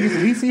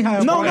 we see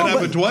how No, It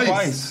happened but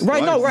twice.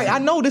 right, no, right. I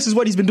know this is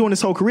what he's been doing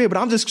his whole career, but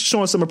I'm just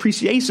showing some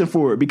appreciation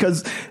for it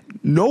because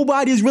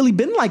nobody has really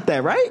been like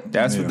that, right?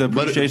 That's what the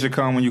appreciation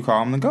come when you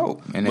call him the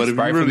GOAT. And But if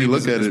you really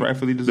look at it,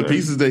 rightfully the deserved.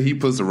 pieces that he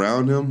puts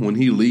around him, when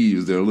he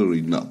leaves, they're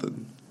literally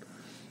nothing.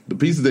 The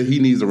pieces that he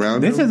needs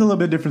around This him. is a little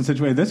bit different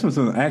situation. This was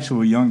some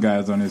actual young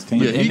guys on his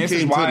team. Yeah, And he this is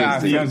came why to I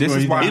this team. feel. This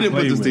is why He didn't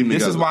put this team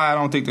This is together. why I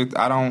don't think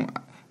that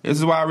This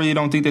is why I really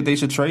don't think that they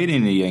should trade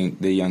any of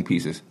the young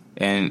pieces.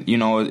 And you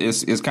know,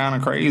 it's kind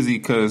of crazy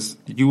because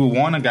you would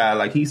want a guy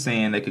like he's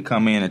saying that could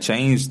come in and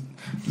change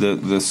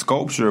the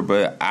sculpture,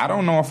 but I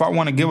don't know if I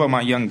want to give up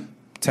my young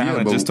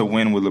talent just to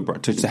win with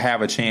LeBron, to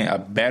have a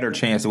better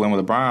chance to win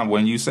with LeBron.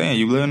 When you saying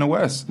you live in the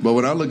West, But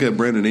when I look at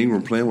Brandon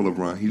Ingram playing with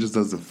LeBron, he just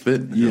doesn't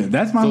fit. Yeah,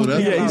 that's my whole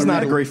thing. Yeah, he's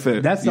not a great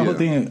fit. That's the whole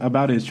thing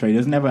about his trade.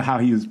 It's never how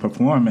he was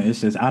performing.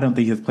 It's just I don't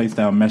think his play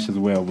style meshes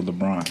well with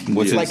LeBron.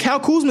 which is Like Kyle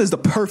Kuzma is the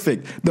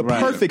perfect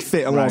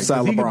fit alongside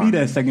 'Cause he could LeBron. be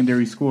that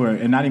secondary scorer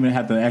and not even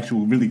have to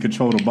actually really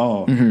control the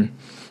ball.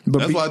 But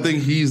That's why I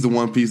think he's the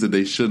one piece that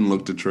they shouldn't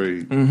look to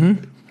trade.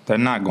 they're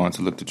not going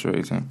to look to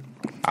trade him.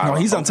 no,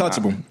 he's hope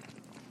untouchable. not.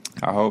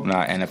 I hope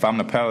not. And if I'm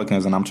the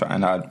Pelicans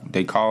and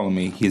they calling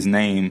me his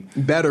name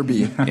Better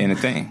be. in the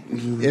thing.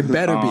 It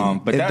better be.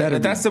 But It better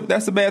be.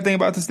 that's the bad thing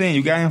about this thing.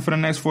 You got him for the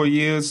next 4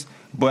 years,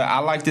 but I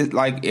like this.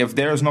 Like if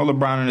there's no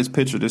LeBron in this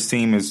picture, this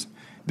team has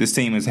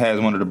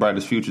one of the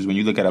brightest futures. When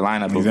you look at a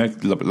lineup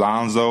of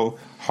Lonzo,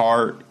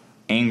 Hart,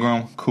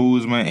 Ingram,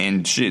 Kuzma,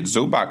 and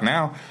Zubac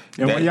now.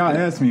 And when y'all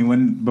asked me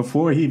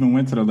before he even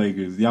went to the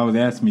Lakers, y'all was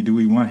asking me, do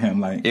we want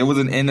him? Like It was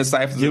an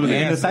indecisive. it was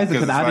indecisive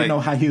because I didn't know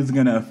how he was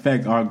going to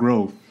affect our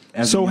growth.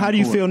 So how do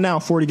you feel now,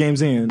 40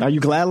 games in? Are you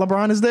glad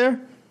LeBron is there?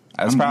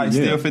 That's probably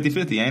yeah. still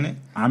 50-50, ain't it?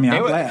 I mean,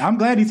 I'm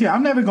glad he's here.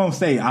 I'm never going to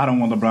say I don't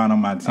want LeBron on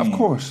my team. Of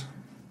course.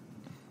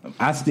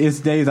 It's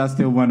days I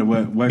still wonder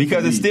what Because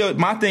could it's be. still,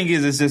 my thing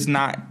is, it's just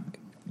not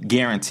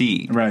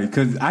guaranteed. Right,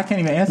 because I can't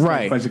even answer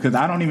that question because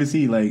I don't even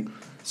see like.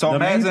 So the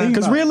main imagine- thing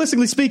Because about-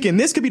 realistically speaking,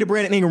 this could be the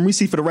Brandon Ingram we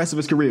see for the rest of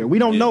his career. We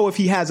don't know if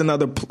he has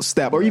another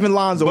step, or even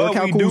Lonzo or But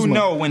Kyle we Kuzma. do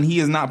know when he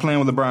is not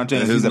playing with LeBron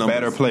James, His he's a numbers.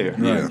 better player.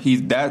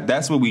 Yeah.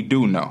 That's what we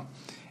do know.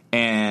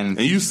 And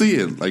And you see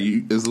it. Like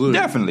it's literally.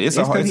 definitely, it's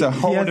a whole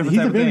different He's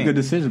a type very of thing. good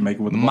decision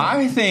maker with the ball.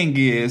 My thing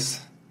is,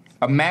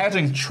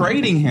 imagine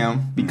trading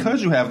him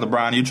because you have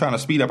LeBron. You're trying to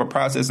speed up a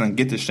process and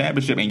get this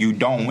championship, and you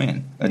don't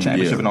win a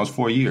championship in those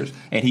 4 years,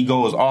 and he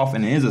goes off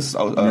and is a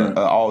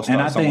all-star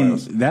And I somewhere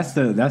think else.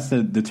 that's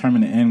the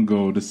determinant end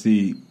goal to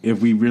see if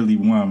we really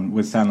won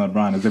with signing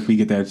LeBron is if we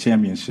get that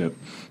championship.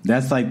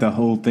 That's like the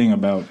whole thing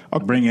about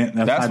bringing.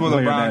 That's where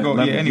LeBron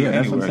goes. Yeah, anywhere,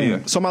 that's what I'm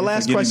saying. So my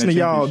last Getting question the to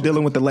y'all championship.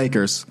 dealing with the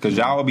Lakers. Because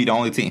y'all will be the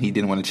only team he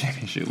didn't win a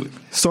championship with.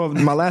 So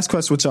my last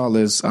question with y'all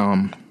is,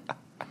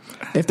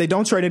 if they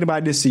don't trade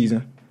anybody this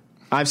season,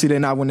 obviously they're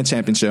not winning the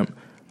championship.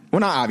 Well,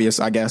 not obvious,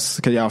 I guess,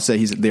 because y'all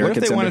say they're What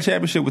a if they won a contender.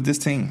 championship with this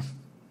team?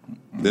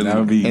 That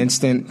would be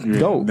Instant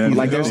go. that'd be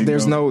Like the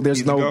there's no He's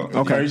the GOAT.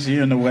 okay. First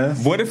year in the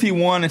West. What if he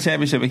won a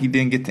championship and he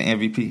didn't get the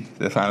MVP,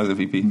 the Finals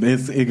MVP?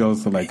 It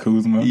goes to like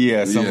Kuzma.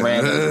 Yeah, some Yeah.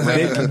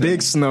 random.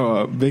 Big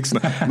snub.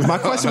 My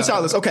question with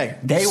y'all is, okay,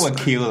 They would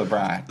kill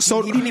LeBron.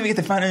 So- he didn't even get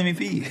the Final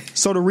MVP.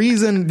 so the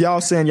reason y'all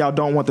saying y'all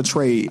don't want the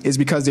trade is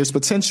because there's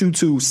potential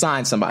to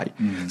sign somebody.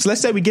 So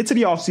let's say we get to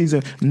the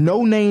offseason,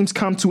 no names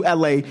come to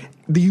LA.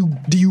 Do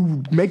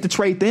you make the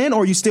trade then,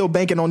 or are you still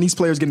banking on these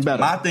players getting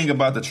better? My thing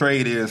about the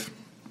trade is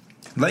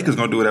Lakers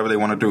gonna do whatever they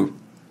want to do.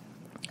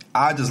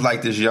 I just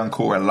like this young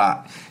core a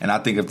lot, and I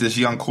think if this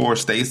young core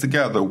stays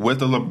together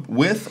with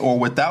or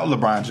without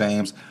LeBron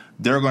James,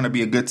 they're going to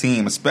be a good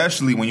team.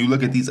 Especially when you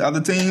look at these other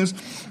teams.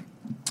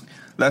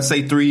 Let's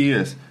say 3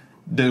 years.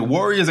 The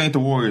Warriors ain't the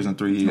Warriors in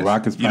 3 years. The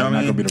Rockets you know probably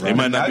what I not mean? gonna be the They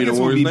might not be the Nuggets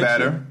will Warriors be next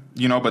better. year.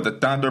 You know, but the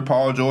Thunder,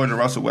 Paul George and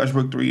Russell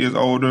Westbrook, 3 years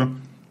older.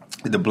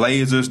 The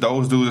Blazers,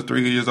 those dudes are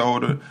 3 years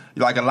older.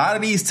 Like a lot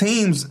of these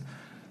teams,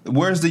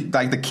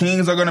 the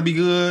Kings are going to be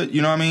good.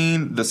 You know what I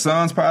mean? The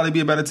Suns probably be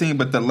a better team,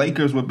 but the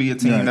Lakers would be a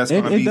team that's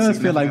going to be. It does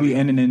feel like we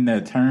ended in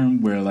that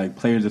term where like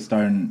players are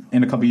starting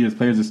in a couple of years.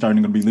 Players are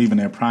starting to be leaving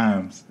their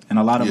primes, and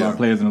a lot of our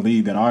players in the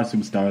league that are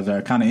superstars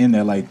are kind of in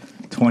that like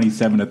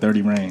 27 to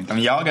 30 range. I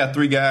mean, y'all got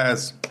 3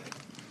 guys.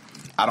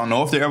 I don't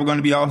know if they're ever going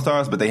to be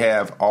all-stars, but they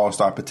have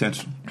all-star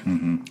potential.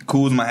 Mm-hmm.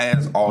 Kuzma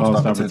has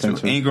all-star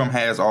potential. Ingram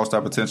has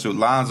all-star potential.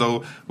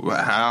 Lonzo,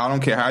 I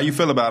don't care how you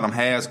feel about him,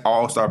 has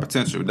all-star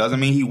potential. Doesn't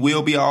mean he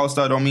will be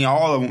all-star. Don't mean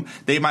all of them.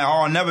 They might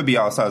all never be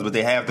all-stars, but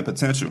they have the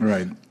potential.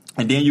 Right.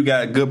 And then you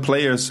got good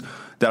players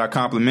that are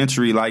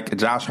complimentary, like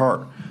Josh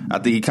Hart. I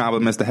think he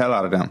compliments the hell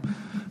out of them.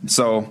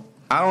 So,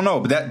 I don't know,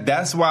 but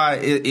that's why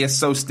it's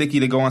so sticky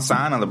to go and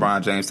sign a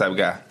LeBron James type of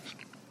guy.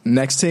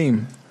 Next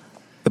team,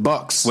 the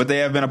Bucks. Would they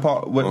have been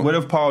what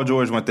if Paul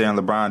George went there and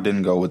LeBron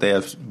didn't go? Would they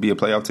be a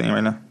playoff team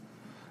right now?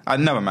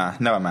 Never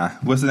mind.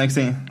 What's the next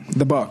team?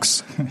 The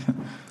Bucks.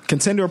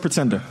 Contender or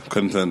pretender?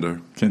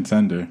 Contender.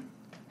 Contender.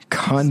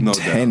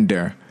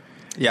 Contender.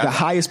 Yeah, The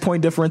highest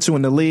point differential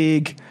in the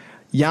league.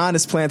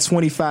 Giannis playing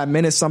 25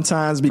 minutes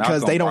sometimes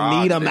because they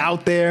don't need him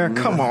out there.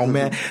 Come on,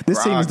 man.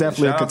 This team is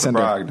definitely a contender.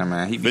 Brogdon,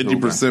 man. He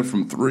 50%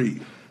 from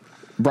 3.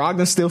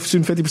 Brogdon's still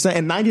shooting 50%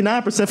 and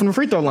 99% from the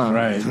free throw line.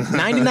 Right.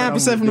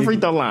 99% from the free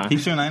throw line.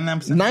 He's shooting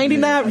 99%.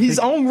 99. He's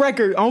on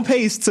record, on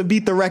pace to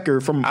beat the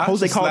record from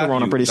Jose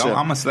Calderon, I'm pretty sure.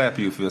 I'm going to slap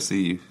you if I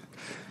see you.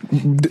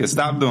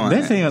 Stop doing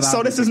This that. team is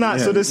So this is not.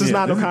 So this is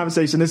not no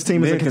conversation. This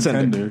team is a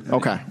contender.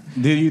 Okay.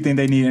 Do you think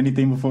they need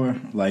anything before?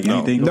 Like No.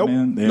 anything? Nope.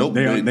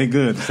 Man? They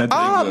good.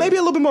 Maybe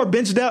a little bit more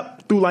bench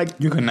depth through like.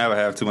 You can never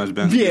have too much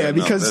bench. Yeah,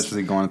 because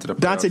especially going into the playoffs.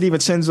 Dante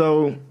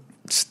DiVincenzo,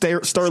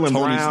 Sterling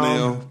Tony Brown,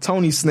 Snell.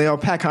 Tony Snell,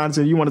 Pat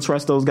Connaughton. You want to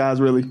trust those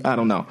guys really? I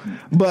don't know.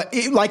 But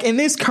like in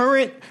this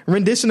current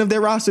rendition of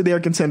their roster, they're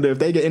a contender. If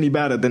they get any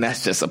better, then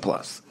that's just a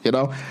plus. You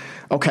know?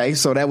 Okay,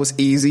 so that was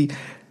easy.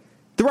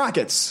 The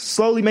Rockets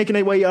slowly making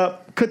their way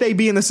up. Could they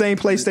be in the same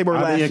place they were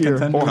Are they last a year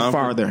contender? or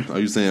farther? Are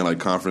you saying like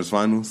conference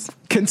finals?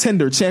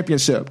 Contender,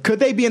 championship. Could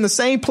they be in the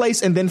same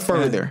place and then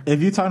further?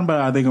 If you're talking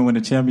about are they going to win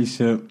the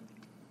championship?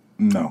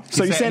 No.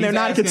 So you're saying they're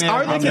not a contender?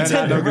 Are they They're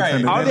contender? not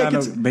a Are they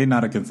They're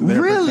not a contender.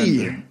 They're a Really?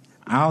 contender.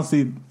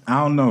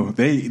 I don't know.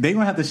 They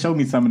gonna have to show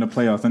me some in the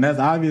playoffs, and that's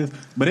obvious.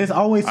 But it's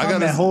always something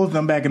that holds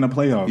them back in the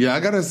playoffs. Yeah, I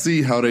gotta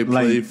see how they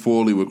play Like-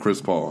 fully with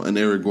Chris Paul and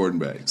Eric Gordon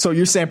back. So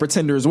you're saying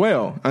pretender as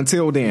well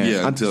until then?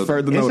 Yeah, until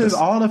further It's notice.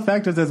 just all the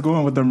factors that's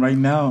going with them right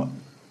now.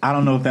 I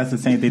don't know if that's the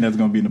same thing that's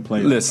going to be in the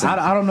playoffs. Listen.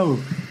 I don't know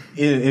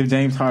if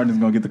James Harden is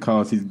going to get the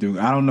calls he's due.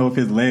 I don't know if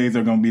his legs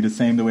are going to be the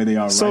same the way they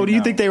are right now. So do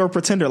you think they were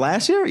pretender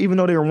last year, even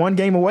though they were one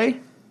game away?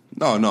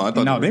 No, I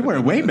thought No, they were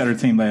a way better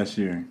team last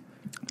year.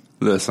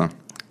 Listen,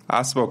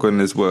 I spoke on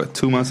this,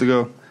 2 months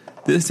ago?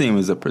 This team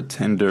is a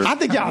pretender. I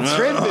think y'all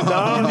tripping,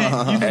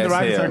 dog. You think the as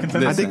Rockets hell. are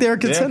contenders? I think they're a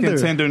contender. They're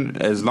a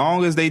contender. As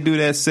long as they do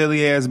that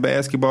silly ass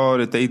basketball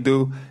that they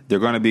do, they're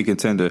going to be a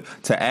contender.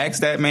 To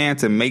ask that man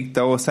to make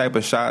those type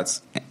of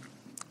shots.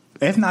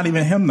 It's not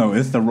even him though.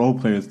 It's the role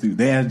players too.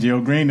 They asked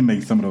Gerald Green to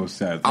make some of those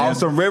shots.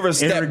 Austin Rivers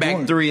step Eric back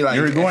Gordon- three. Like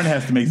Eric Gordon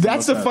has to make.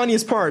 That's the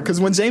funniest part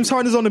because when James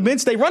Harden is on the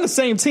bench, they run the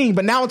same team,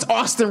 but now it's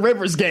Austin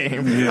Rivers'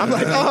 game. Yeah. I'm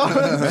like,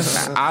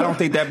 oh. I don't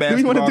think that Do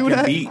we wanna basketball do can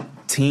that? beat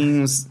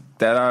teams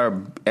that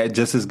are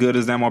just as good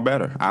as them or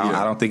better.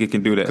 I don't think it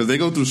can do that. because they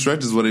go through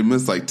stretches where they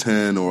miss like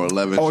 10 or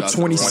 11 Or shots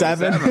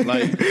 27.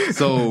 Like,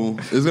 so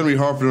it's gonna be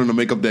hard for them to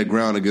make up that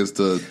ground against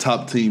the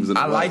top teams in the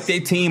I like West.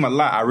 their team a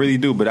lot. I really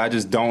do, but I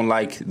just don't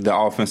like the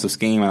offensive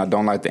scheme, and I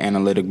don't like the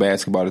analytic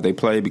basketball that they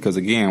play. Because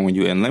again, when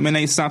you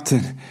eliminate something,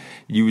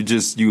 you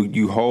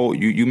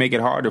make it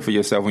harder for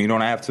yourself when you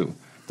don't have to.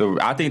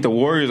 I think the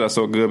Warriors are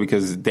so good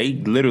because they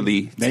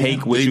literally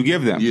take what you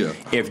give them. Yeah.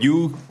 If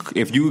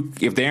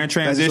they're in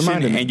transition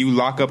reminded me. and you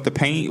lock up the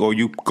paint or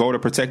you go to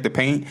protect the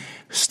paint,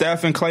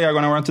 Steph and Clay are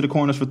going to run to the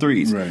corners for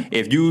threes. Right.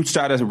 If you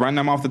try to run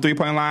them off the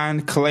 3-point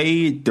line,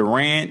 Clay,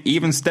 Durant,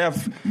 even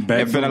Steph,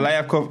 Back for the door.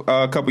 last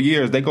couple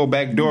years, they go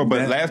back door.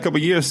 But last couple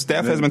years,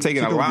 Steph has been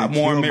taking a People lot get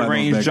more killed by those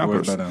mid-range back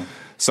jumpers. doors by now.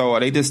 So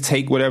they just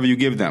take whatever you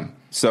give them.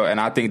 So,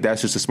 and I think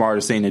that's just the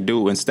smartest thing to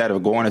do instead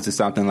of going into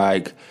something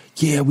like,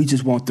 yeah, we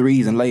just want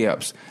threes and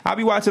layups. I'll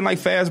be watching like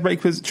fast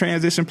break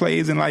transition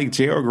plays and like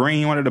Gerald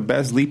Green, one of the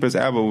best leapers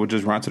ever, will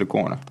just run to the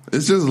corner.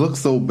 It just looks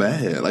so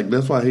bad. Like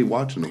that's why I hate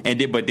watching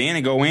them. But then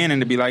it go in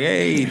and to be like,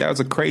 hey, that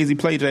was a crazy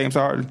play, James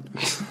Harden.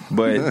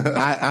 But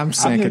I'm I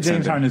saying give James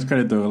contender. Harden his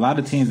credit though. A lot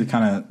of teams are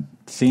kind of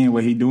seeing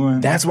what he's doing.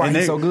 That's why And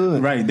he's they- so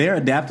good. Right, they're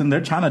adapting. They're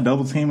trying to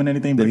double team and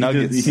anything. But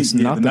Nuggets,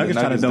 the nothing. Nuggets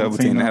try to Nuggets double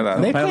team the him. hell out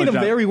of They him. played him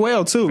very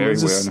well too. Very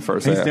It's well just- in the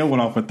first He half. still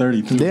went off for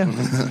 32. Yeah,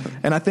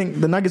 and I think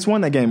the Nuggets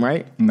won that game,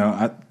 right? No,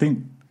 I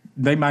think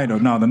they might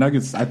have. No, the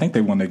Nuggets. I think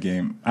they won that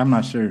game. I'm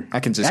not sure. I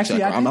can just Actually,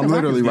 check. I think I'm the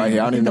literally Rockets right did.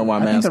 here. I don't even know why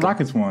I'm I think asking. the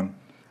Rockets won.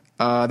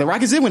 The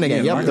Rockets did win that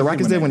game. Yeah, Yep, the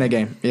Rockets did win that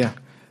game. Yeah.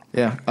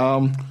 Yeah.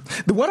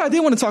 What I did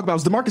want to talk about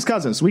was DeMarcus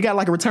Cousins. We got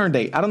like a return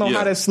date. I don't know how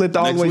Yeah. that slipped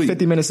all Next the way week.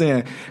 50 minutes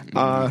in.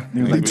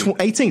 The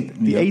 18th.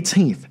 The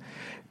 18th.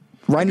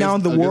 Right now,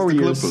 the Against the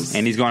Warriors Clippers.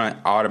 And he's going to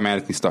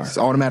automatically start.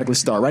 automatically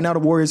start. Right now, the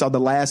Warriors are the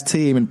last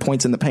team in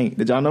points in the paint.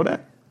 Did y'all know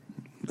that?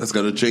 That's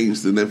gonna change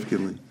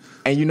significantly.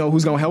 And you know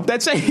who's going to help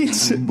that change?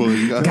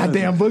 Boogie.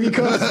 Goddamn Boogie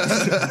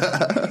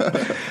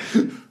Cousins.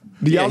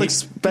 Do y'all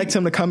expect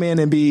him to come in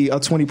and be a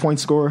 20-point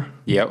scorer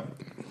Yep.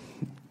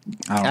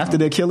 after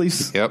the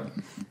Achilles? Yep.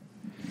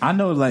 I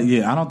know,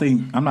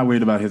 I'm not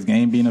worried about his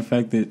game being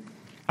affected.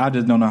 I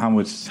just don't know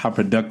how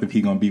productive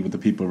he's going to be with the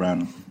people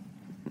around him.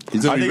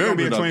 He's I gonna think be he'll very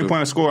be a productive.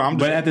 20-point scorer.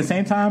 But at the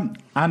same time,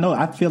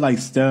 I feel like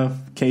Steph,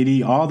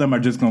 KD, all of them are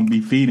just going to be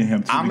feeding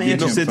him. I'm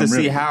interested to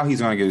see how he's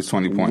going to get his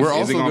 20 points. We're Is he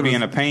also going to be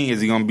gonna- in the paint? Is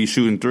he going to be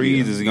shooting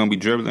threes? Is he going to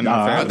be dribbling?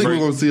 I think we're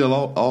going to see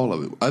all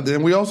of it.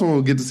 And we also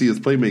want to get to see his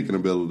playmaking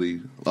ability.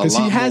 Because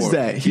he has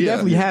that. He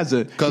definitely has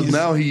it. Because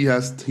now he's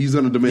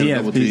going to demand He a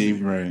has double pieces,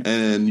 team. right.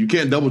 And you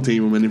can't double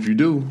team him. And if you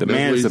do, The that's where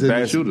man's he's the hitting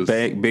best shooters.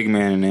 big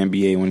man in the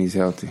NBA when he's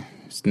healthy.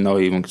 It's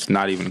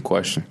not even a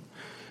question.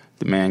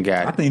 The man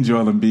got it. I think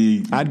Joel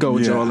Embiid. I'd go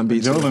with Joel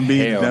Embiid. Joel Embiid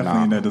is Hell definitely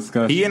no. in that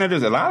discussion. He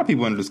introduced a lot of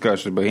people in the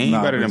discussion, but he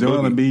ain't better than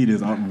Joel Boogie. Embiid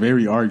is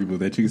very arguable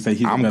that you can say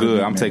he's. I'm better good.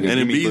 big I'm man. taking. And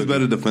Give me Embiid's Boogie.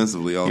 better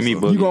defensively also. Give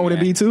me Boogie. You going with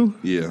man. Embiid too?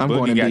 Yeah. I'm Boogie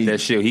going got Embiid. that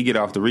shit. He get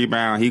off the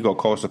rebound. He go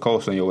coast to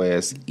coast on your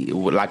ass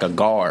like a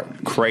guard.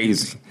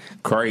 Crazy.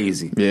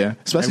 Yeah,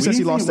 especially since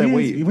he lost that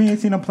weight. We ain't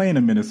seen him play in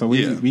a minute, so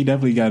we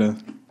definitely gotta.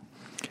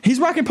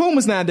 He's rocking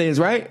Pumas nowadays,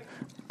 right?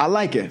 I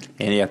like it.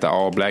 And he got the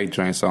all black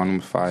joints on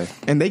him. Fire.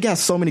 And they got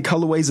so many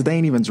colorways that they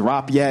ain't even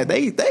dropped yet.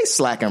 They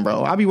slacking,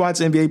 bro. I be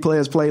watching NBA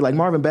players play. Like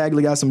Marvin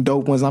Bagley got some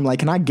dope ones. I'm like,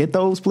 can I get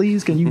those,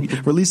 please? Can you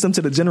release them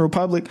to the general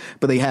public?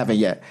 But they haven't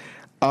yet.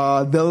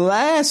 The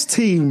last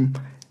team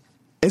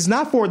is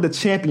not for the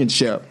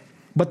championship,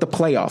 but the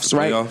playoffs,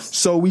 right? Playoffs.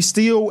 So we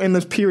still in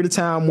this period of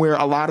time where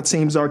a lot of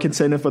teams are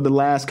contending for the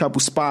last couple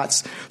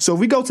spots. So if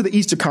we go to the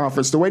Eastern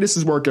Conference, the way this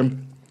is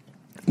working,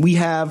 we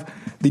have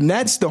the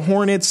Nets, the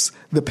Hornets,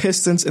 the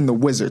Pistons, and the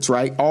Wizards,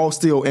 right? All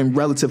still in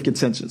relative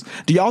contentions.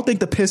 Do y'all think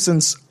the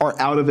Pistons are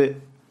out of it?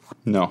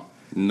 No.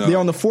 They're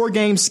on the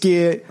 4-game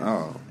skid.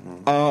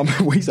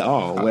 We said,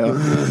 well.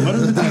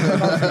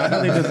 I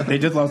know they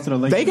just lost to the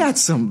Lakers. They got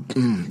some.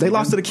 They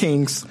lost to the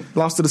Kings,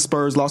 lost to the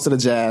Spurs, lost to the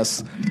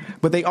Jazz,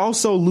 but they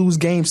also lose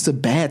games to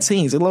bad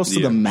teams. They lost to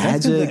the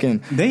Magic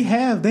and they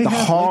have the Blake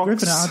Hawks.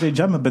 Griffin and Andre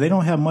Drummond, but they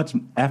don't have much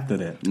after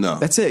that. No.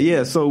 That's it.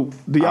 Yeah. So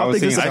do I y'all was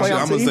think it's a thinking- Actually,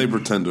 playoff I'm going to say team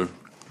pretender.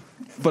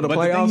 for the But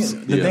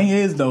playoffs? the thing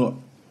is, though,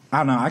 I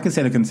don't know. I could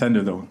say the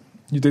contender though.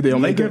 You think they'll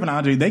Blake make it? Griffin and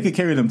Andre, they could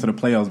carry them to the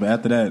playoffs, but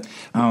after that,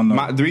 I don't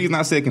know. The reason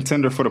I said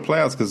contender for the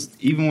playoffs because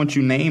even when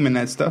you name and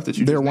that stuff that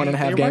you They're just 1.5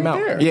 named, game right out.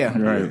 there. Yeah.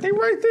 Right. They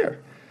right there.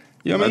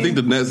 You know what I I mean? think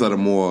the Nets are the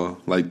more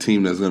like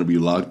team that's going to be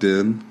locked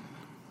in.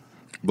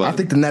 But I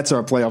think the Nets are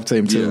a playoff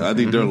team too. I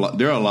think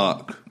they're a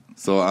lock.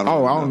 So I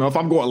don't know if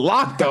I'm going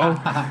lock though.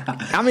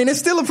 I mean, it's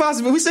still a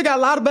possibility. We still got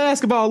a lot of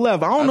basketball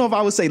left. I don't know if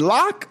I would say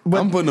lock, but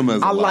I'm putting them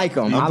as a I lock. like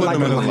them. I'm I putting like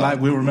them as them. a lock.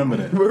 We remember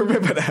that.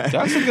 Remember that.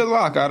 That's a good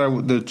lock out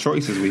of the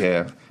choices we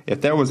have. If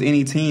there was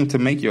any team to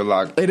make your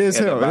lock, It is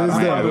at the him. It bottom is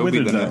half, them. it would be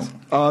the Wizards,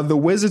 Nets. The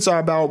Wizards are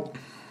about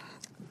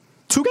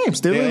 2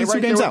 games. They're Yeah, literally they 2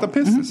 right games there out. with the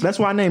Pistons. That's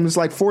why I named it's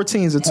like 4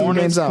 teams and 2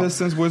 Hornets, games out.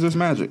 Pistons, Wizards,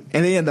 Magic.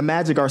 And then the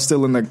Magic are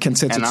still in the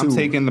contention And I'm too.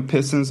 taking the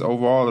Pistons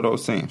over all of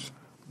those teams.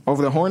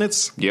 Over the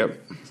Hornets. Yep.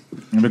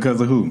 And because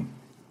of who?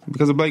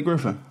 Because of Blake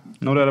Griffin.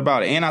 No doubt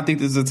about it. And I think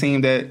this is a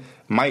team that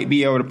might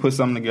be able to put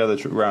something together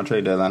around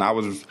trade deadline. I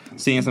was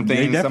seeing some They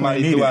things. definitely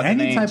Somebody need threw it. out the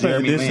Any name type of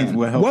Jeremy additions Lin.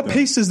 will help What them.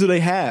 pieces do they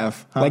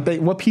have?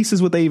 What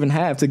pieces would they even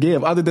have to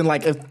give other than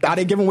like are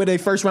they giving away their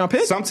first round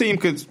pick? Some team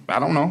could, I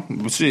don't know.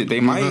 But shit, they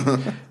might.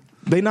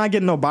 They not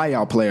getting no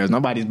buyout players.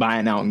 Nobody's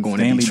buying out and going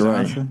Stanley to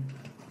Detroit. Johnson.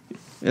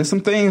 There's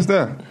some things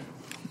there.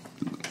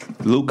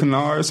 Luke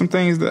Kennard, some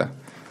things there.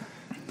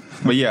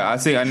 But yeah, I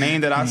say a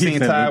name that I've He seen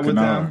said tied Luke with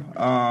Kennard.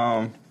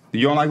 them.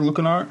 You don't like Luke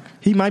Kennard?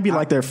 He might be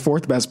like their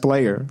 4th best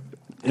player.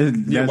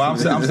 Yeah, well, I'm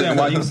saying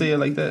why you say it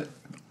like that.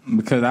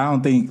 Because I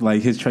don't think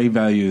like his trade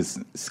value is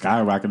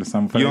skyrocketing or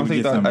something. You don't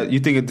think that? You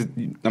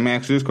think? Let me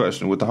ask you this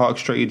question: would the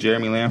Hawks trade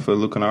Jeremy Lin for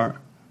Luke Kennard?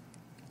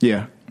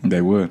 Yeah.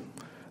 they would?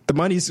 The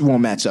monies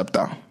won't match up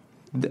though.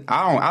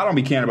 I don't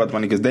be caring about the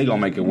money because they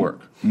gonna make it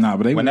work. Nah,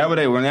 but Whenever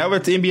the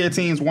NBA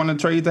teams want to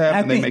trade to I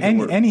happen, they think make it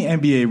work. any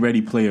NBA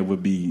ready player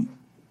would be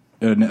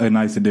a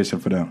nice addition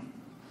for them.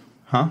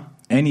 Huh?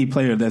 Any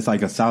player that's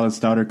like a solid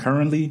starter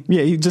currently.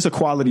 Yeah, he's just a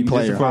quality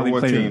player. Just a quality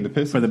what player team? The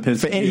Pistons? for the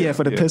Pistons.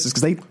 For the Pistons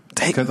because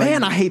they 'Cause,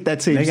 man, like, I hate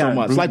that team They so got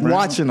much. Bruce Like Brown.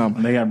 watching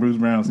them. They got Bruce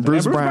Brown. still.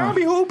 Bruce Bruce Brown. Brown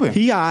be hooping.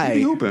 He aight. He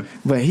be hooping.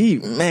 But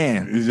he's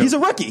a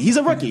rookie. He's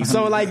a rookie.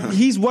 So like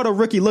he's what a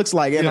rookie looks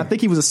like. And I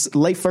think he was a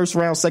late first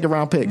round, second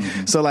round pick.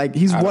 So like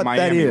he's Out what of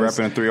Miami, that is.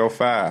 repping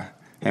 305.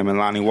 Him and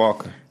Lonnie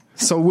Walker.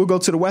 So we'll go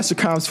to the Western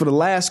Conference for the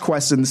last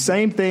question. The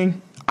same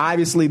thing.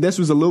 Obviously, this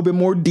was a little bit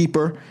more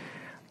deeper.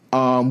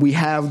 We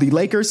have the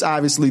Lakers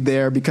obviously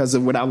there because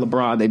of without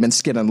LeBron, they've been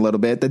skidding a little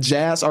bit. The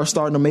Jazz are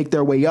starting to make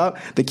their way up.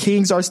 The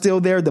Kings are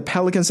still there. The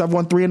Pelicans have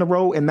won 3 in a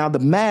row, and now the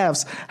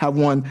Mavs have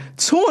won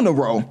 2 in a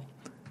row.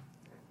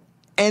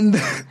 And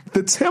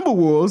the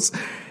Timberwolves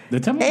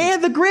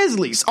and the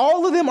Grizzlies,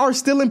 all of them are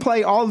still in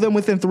play. All of them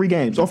within 3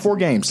 games or 4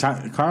 games,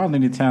 Carl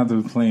and the Towns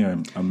are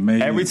playing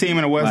amazing. Every team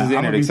in the West Like, is in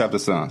I'm it gonna be- except the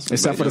Suns.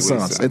 except for the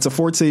Suns. It's a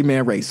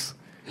 14-man race.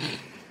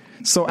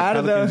 So out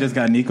of Pelicans the, just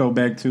got Nico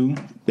back too.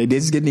 they did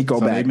just get Nico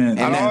So back, they've been- and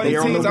Out of all they these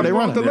are on teams, the I'm they going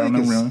running. with the They're on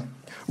them Lakers. run.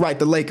 Right,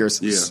 the Lakers.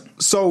 Yeah.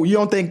 So you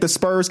don't think the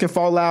Spurs can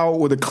fall out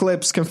or the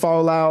Clips can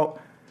fall out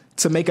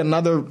to make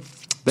another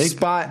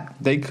spot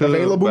They could,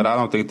 available? but I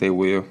don't think they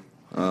will.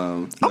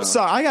 I'm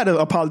sorry. I got to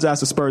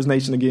apologize to Spurs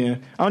Nation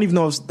again. I don't even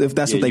know if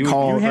that's Yeah, what they you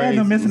call You it. had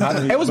them missing out.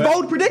 It was a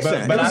bold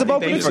prediction. But It was I a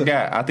bold think they prediction.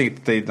 forgot. I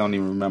think they don't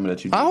even remember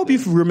that you did I hope that.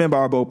 you remember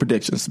our bold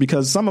predictions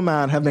because some of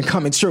mine have been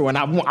coming true, and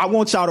I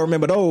want y'all to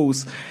remember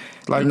those,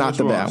 Like not which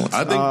the bad ones? ones.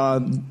 I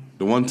think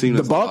the one team the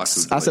that's locked Bucks.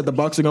 is I said the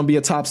Bucks are going to be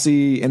a top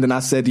seed, and then I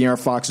said De'Aaron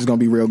Fox is going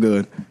to be real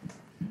good.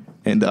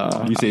 And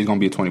You say he's going to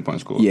be a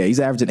 20-point scorer. yeah,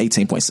 he's averaging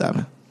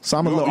 18.7. So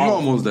I'm a little You're off.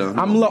 almost there.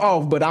 I'm a little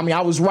off, but I mean,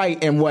 I was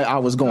right in what I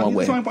was going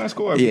with. 20 point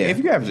score. Yeah. If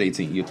you average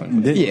 18, you're 20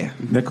 points. Yeah.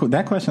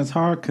 That question's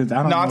hard because I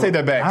don't know. No, I'll take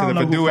that back. I don't Because if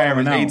know a who dude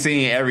falling average out.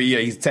 18 every year,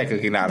 he's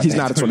technically not. He's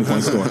not a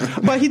 20-point scorer.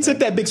 But he took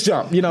that big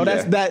jump. You know,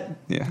 Yeah. that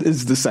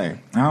is the same.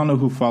 I don't know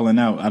who falling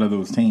out of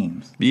those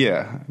teams.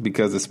 Yeah,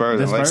 because the Spurs.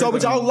 The and Lakers. Spurs- So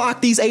would y'all lock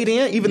these 8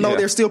 in, even though Yeah.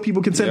 there's still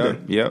people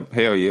contending? Yep.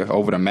 Hell yeah.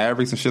 Over the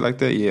Mavericks and shit like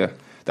that. Yeah.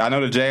 I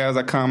know the Jazz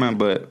are coming,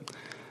 but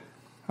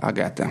I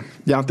got them.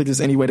 Y'all don't think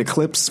there's any way the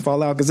Clips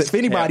fall out? Because if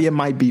anybody, Yeah. it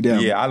might be them.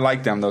 Yeah, I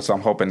like them though, so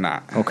I'm hoping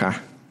not. Okay.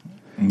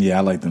 Yeah,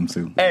 I like them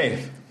too.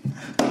 Hey,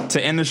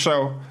 to end the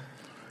show,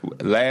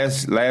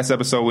 last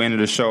episode we ended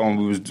the show and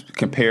we was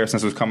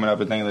comparisons was coming up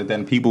and things like that,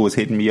 and people was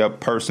hitting me up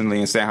personally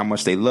and saying how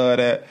much they love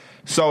that.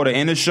 So to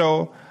end the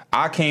show,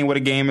 I came with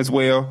a game as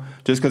well,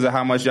 just because of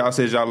how much y'all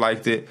said y'all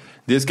liked it.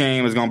 This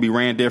game is gonna be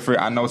ran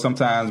different. I know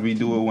sometimes we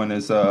do it when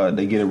it's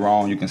they get it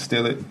wrong, you can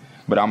steal it,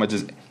 but I'm gonna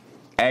just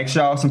ask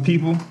y'all some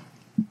people.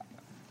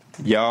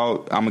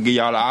 Y'all, I'm gonna give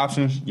y'all the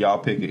options. Y'all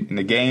pick it. And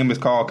the game is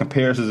called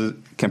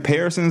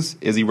Comparisons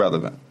is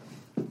Irrelevant.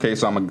 Okay,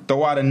 so I'm gonna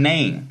throw out a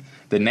name.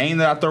 The name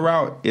that I throw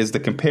out is the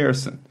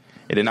comparison,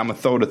 and then I'm gonna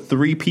throw the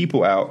 3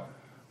 people out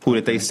who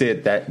that they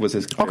said that was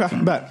his comparison.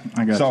 Okay, bet.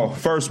 I got So you.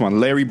 first one,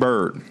 Larry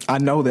Bird. I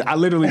know that. I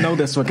literally know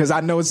this one because I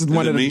know it's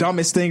one it of the me?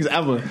 dumbest things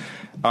ever.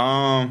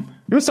 Um,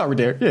 We'll start with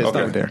Derek. Yeah,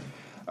 start with Derek.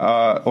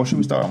 Or should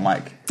we start with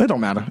Mike? It don't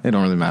matter. It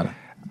don't really matter.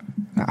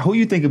 Who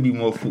you think would be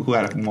who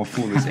had a more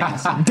foolish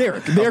answer?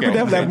 Derek. Derek would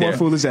definitely have more Derek.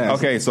 foolish answers.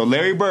 Okay, so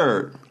Larry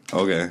Bird.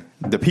 Okay.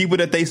 The people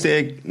that they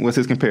said was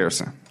his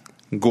comparison: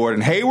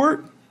 Gordon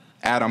Hayward,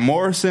 Adam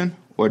Morrison,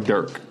 or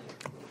Dirk.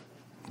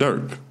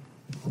 Dirk.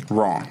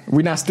 Wrong.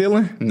 We not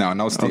stealing?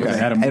 No steal. Okay.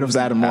 Adam- It was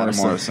Adam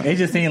Morrison. It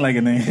just seemed like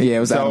a name. Yeah, it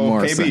was So, Adam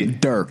Morrison. KB.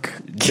 Dirk.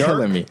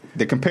 Killing me.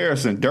 The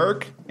comparison: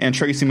 Dirk and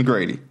Tracy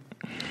McGrady.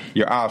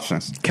 Your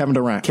options. Kevin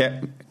Durant.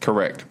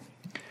 Correct.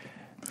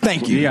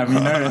 Thank you. Yeah, I mean,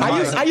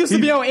 I used to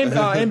be on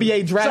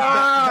NBA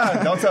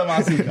draft. Don't tell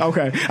my secret.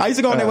 Okay. I used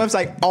to go on their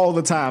website all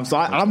the time, so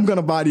I'm going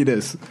to body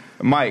this.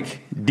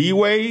 Mike,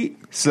 D-Wade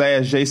 /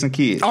 Jason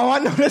Kidd. Oh, I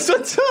know this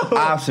one too.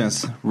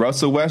 Options: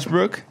 Russell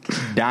Westbrook,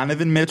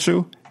 Donovan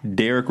Mitchell,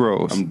 Derrick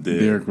Rose. I'm dead.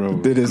 Derrick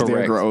Rose. It is Correct.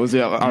 Derrick Rose.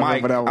 Yeah, I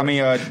Mike, remember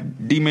that one.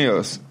 D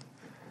Mills,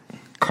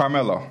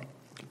 Carmelo,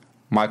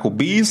 Michael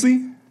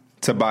Beasley,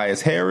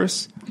 Tobias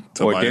Harris,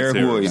 or Tobias Derrick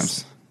Harris.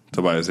 Williams.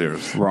 Tobias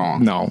Harris.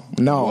 Wrong. No.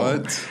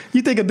 What?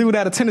 You think a dude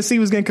out of Tennessee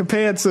was getting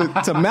compared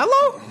to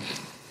Melo?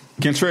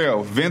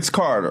 Kentrell, Vince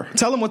Carter,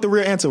 Tell him what the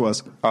real answer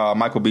was.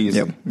 Michael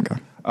Beasley. Okay.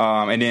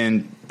 And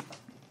then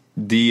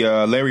the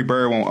Larry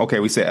Bird one. Okay,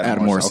 we said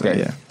Adam Morrison, Okay.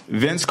 yeah.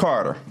 Vince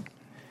Carter,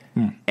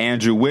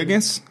 Andrew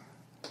Wiggins,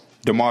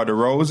 DeMar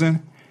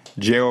DeRozan,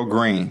 Gerald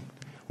Green.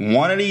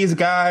 One of these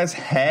guys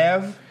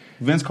have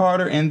Vince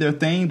Carter in their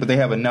thing, but they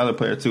have another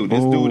player too. This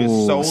dude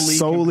is solely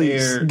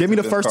compared Give me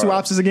to the Vince first two Carter.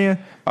 options again.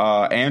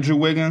 Andrew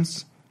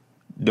Wiggins,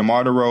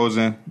 DeMar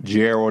DeRozan,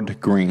 Gerald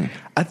Green.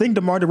 I think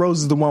DeMar DeRozan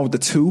is the one with the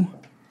 2.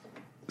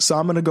 So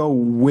I'm going to go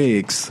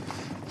Wiggs.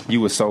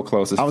 You were so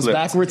close. It's I was flipped.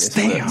 backwards. It's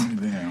flipped.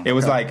 Damn. It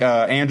was like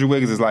Andrew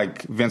Wiggins is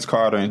like Vince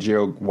Carter and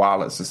Gerald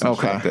Wallace or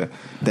something Okay. like that.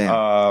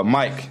 Damn.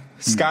 Mike,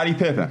 Scottie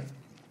Pippen,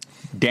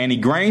 Danny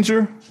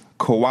Granger,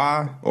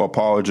 Kawhi, or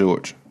Paul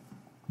George?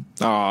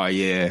 Oh,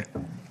 yeah.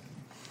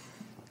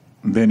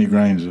 Danny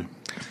Granger.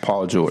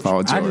 Paul George. Paul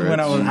I just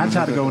I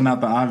tried to go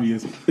not the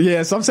obvious.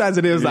 Yeah, sometimes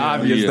it is the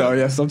obvious, yeah. though.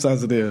 Yeah,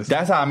 sometimes it is.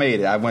 That's how I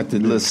made it. I went to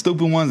the little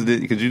stupid ones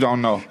because you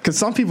don't know. Because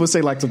some people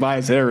say, like,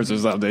 Tobias Harris or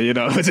something, you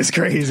know, it's just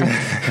crazy.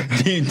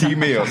 D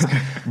Mills,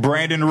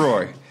 Brandon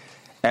Roy,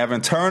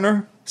 Evan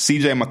Turner,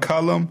 CJ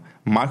McCollum,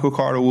 Michael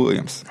Carter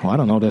Williams. Oh, I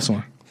don't know this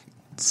one.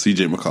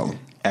 CJ McCollum.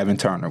 Evan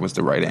Turner was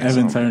the right answer.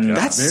 Evan Turner.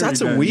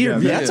 That's a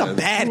weird, that's a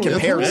bad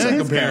comparison.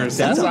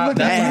 That's why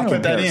I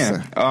put that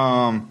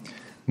in.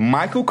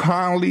 Michael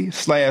Conley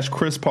 /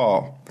 Chris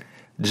Paul,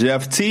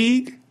 Jeff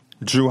Teague,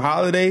 Drew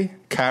Holiday,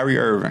 Kyrie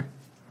Irving.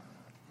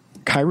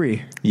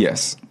 Kyrie.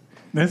 Yes.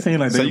 That seemed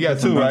like So they you got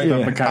put some two, right?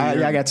 stuff for Kyrie.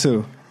 Yeah, I got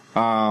 2.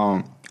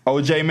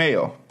 OJ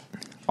Mayo,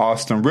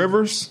 Austin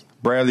Rivers,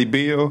 Bradley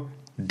Beal,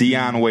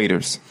 Deion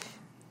Waiters.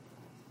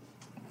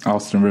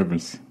 Austin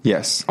Rivers.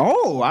 Yes.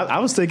 Oh, I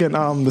was thinking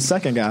the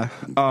second guy.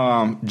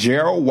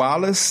 Gerald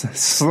Wallace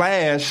 /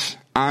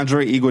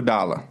 Andre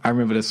Iguodala. I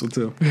remember this one,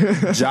 too.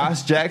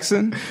 Josh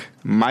Jackson,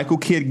 Michael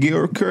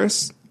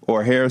Kidd-Gilchrist,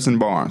 or Harrison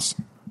Barnes.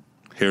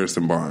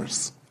 Harrison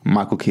Barnes.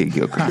 Michael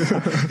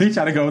Kidd-Gilchrist. He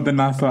tried to go with the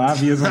not so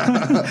obvious one.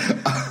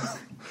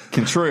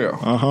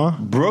 Kentrell.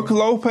 Brooke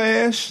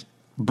Lopez,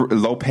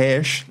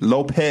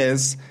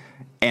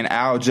 and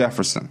Al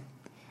Jefferson.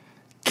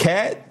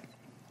 Cat,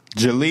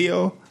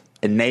 Jaleel,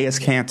 Aeneas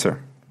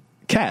Cantor.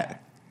 Cat.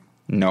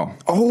 No.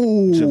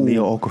 Oh.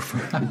 Jaleel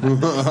Okafor.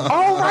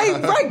 Oh,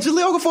 right.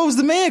 Jaleel Okafor was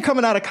the man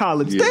coming out of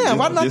college. Damn,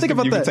 why did I just- think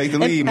about you can that? take the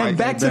lead, Mike. and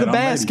back to Bet the I'm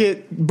ready.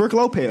 basket, Brooke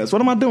Lopez.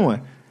 What am I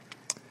doing?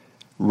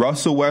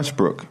 Russell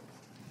Westbrook.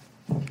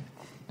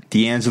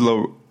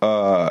 D'Angelo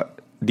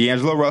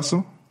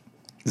Russell,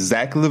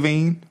 Zach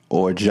LaVine,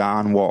 or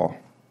John Wall.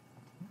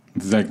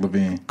 Zach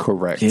LaVine.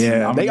 Correct.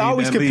 Yeah, I'ma they need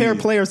always that compare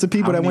lead. players to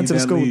people I'ma that went to need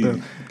the that school lead. with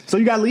them. So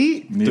you got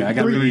lead? Yeah, I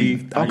got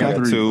three. I got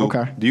three. two.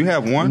 Okay. Do you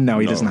have one? No,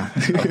 he does not.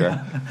 Okay.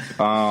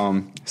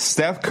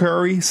 Steph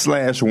Curry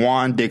 /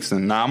 Juan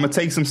Dixon. Now, I'm going to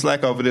take some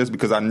slack over this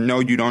because I know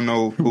you don't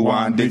know who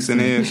Juan Dixon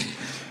is.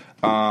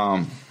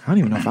 I don't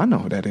even know if I know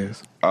who that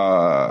is.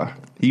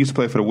 He used to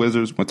play for the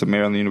Wizards, went to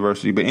Maryland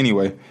University. But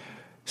anyway,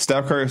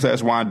 Steph Curry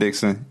 / Juan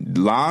Dixon.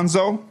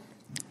 Lonzo,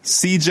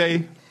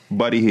 CJ,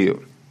 Buddy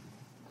Hield.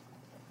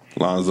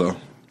 Lonzo.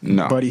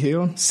 No. Buddy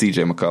Hield?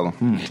 CJ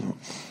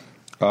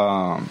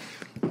McCollum.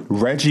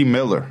 Reggie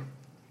Miller.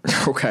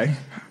 Okay.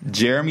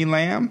 Jeremy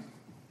Lamb.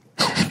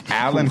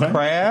 Alan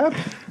Crabb.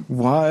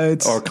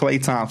 What? Or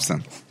Klay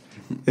Thompson.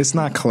 It's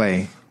not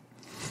Clay.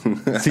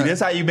 See,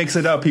 that's how you mix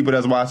it up, people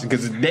that's watching.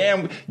 Because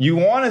damn, you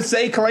want to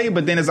say Clay,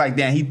 but then it's like,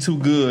 damn, he too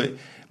good.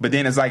 But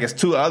then it's like it's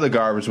two other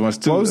garbage ones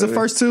too. What was the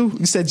first two?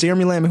 You said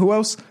Jeremy Lamb and who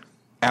else?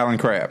 Alan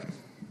Crabb.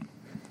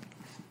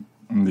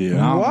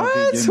 Yeah.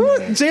 What?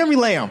 Who? Jeremy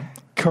Lamb.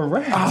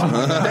 Correct.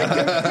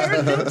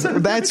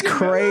 That's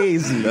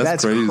crazy.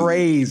 That's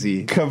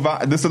crazy.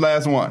 This is the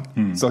last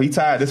one. So he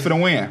tied. This for the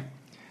win.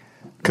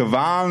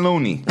 Kevon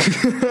Looney.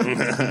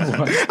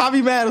 I'll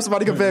be mad if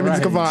somebody compare me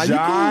to Kevon.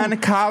 John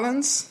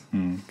Collins.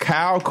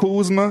 Kyle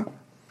Kuzma.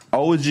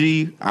 OG.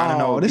 I don't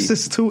know. This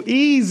is too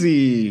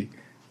easy.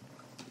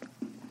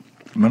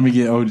 Let me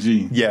get OG.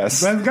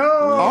 Yes. Let's go.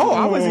 Oh,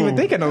 I wasn't even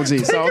thinking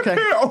OG. So okay.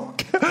 OG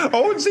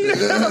to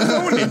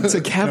Kevon Looney.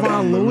 To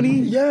Kevon Looney?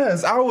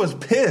 Yes, I was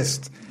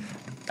pissed.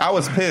 All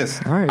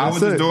right, I was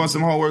just it. doing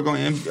some homework on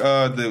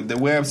the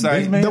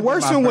website. This The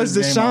worst one was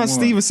my first game I Deshaun won.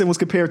 Stevenson was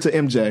compared to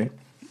MJ.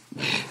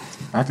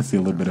 I can see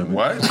a little bit of it.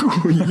 What?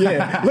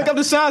 Yeah. Look up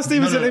Deshaun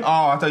Stevenson. Oh,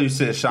 I thought you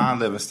said Sean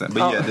Livingston.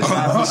 But yeah,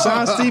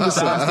 Deshaun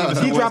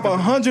Stevenson. He dropped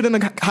 100 in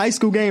a high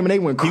school game and they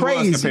went he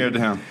crazy. was compared to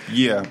him.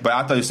 Yeah, but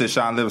I thought you said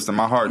Sean Livingston.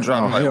 My heart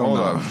dropped. I'm like, hell hold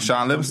no. up.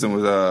 Sean Livingston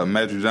was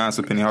Magic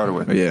Johnson, Penny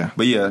Hardaway. Yeah.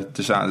 But yeah,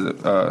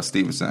 Deshaun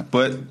Stevenson.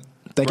 But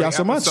Thank y'all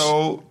so much.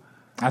 So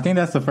I think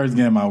that's the first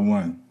game I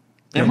won.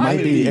 It might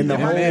be in the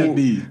whole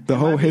be.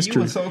 You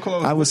history. were so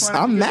close.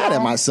 I'm mad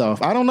at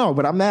myself. I don't know,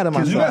 but I'm mad at You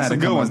myself. got some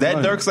good ones.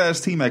 That Dirk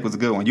 / T-Mac was a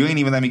good one. You ain't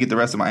even let me get the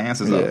rest of my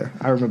answers up. Yeah,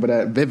 I remember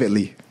that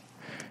vividly.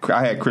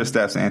 I had Chris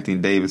Stapps and Anthony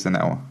Davis in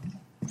that one.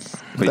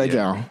 But Thank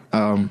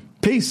y'all.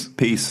 Peace.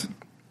 Peace.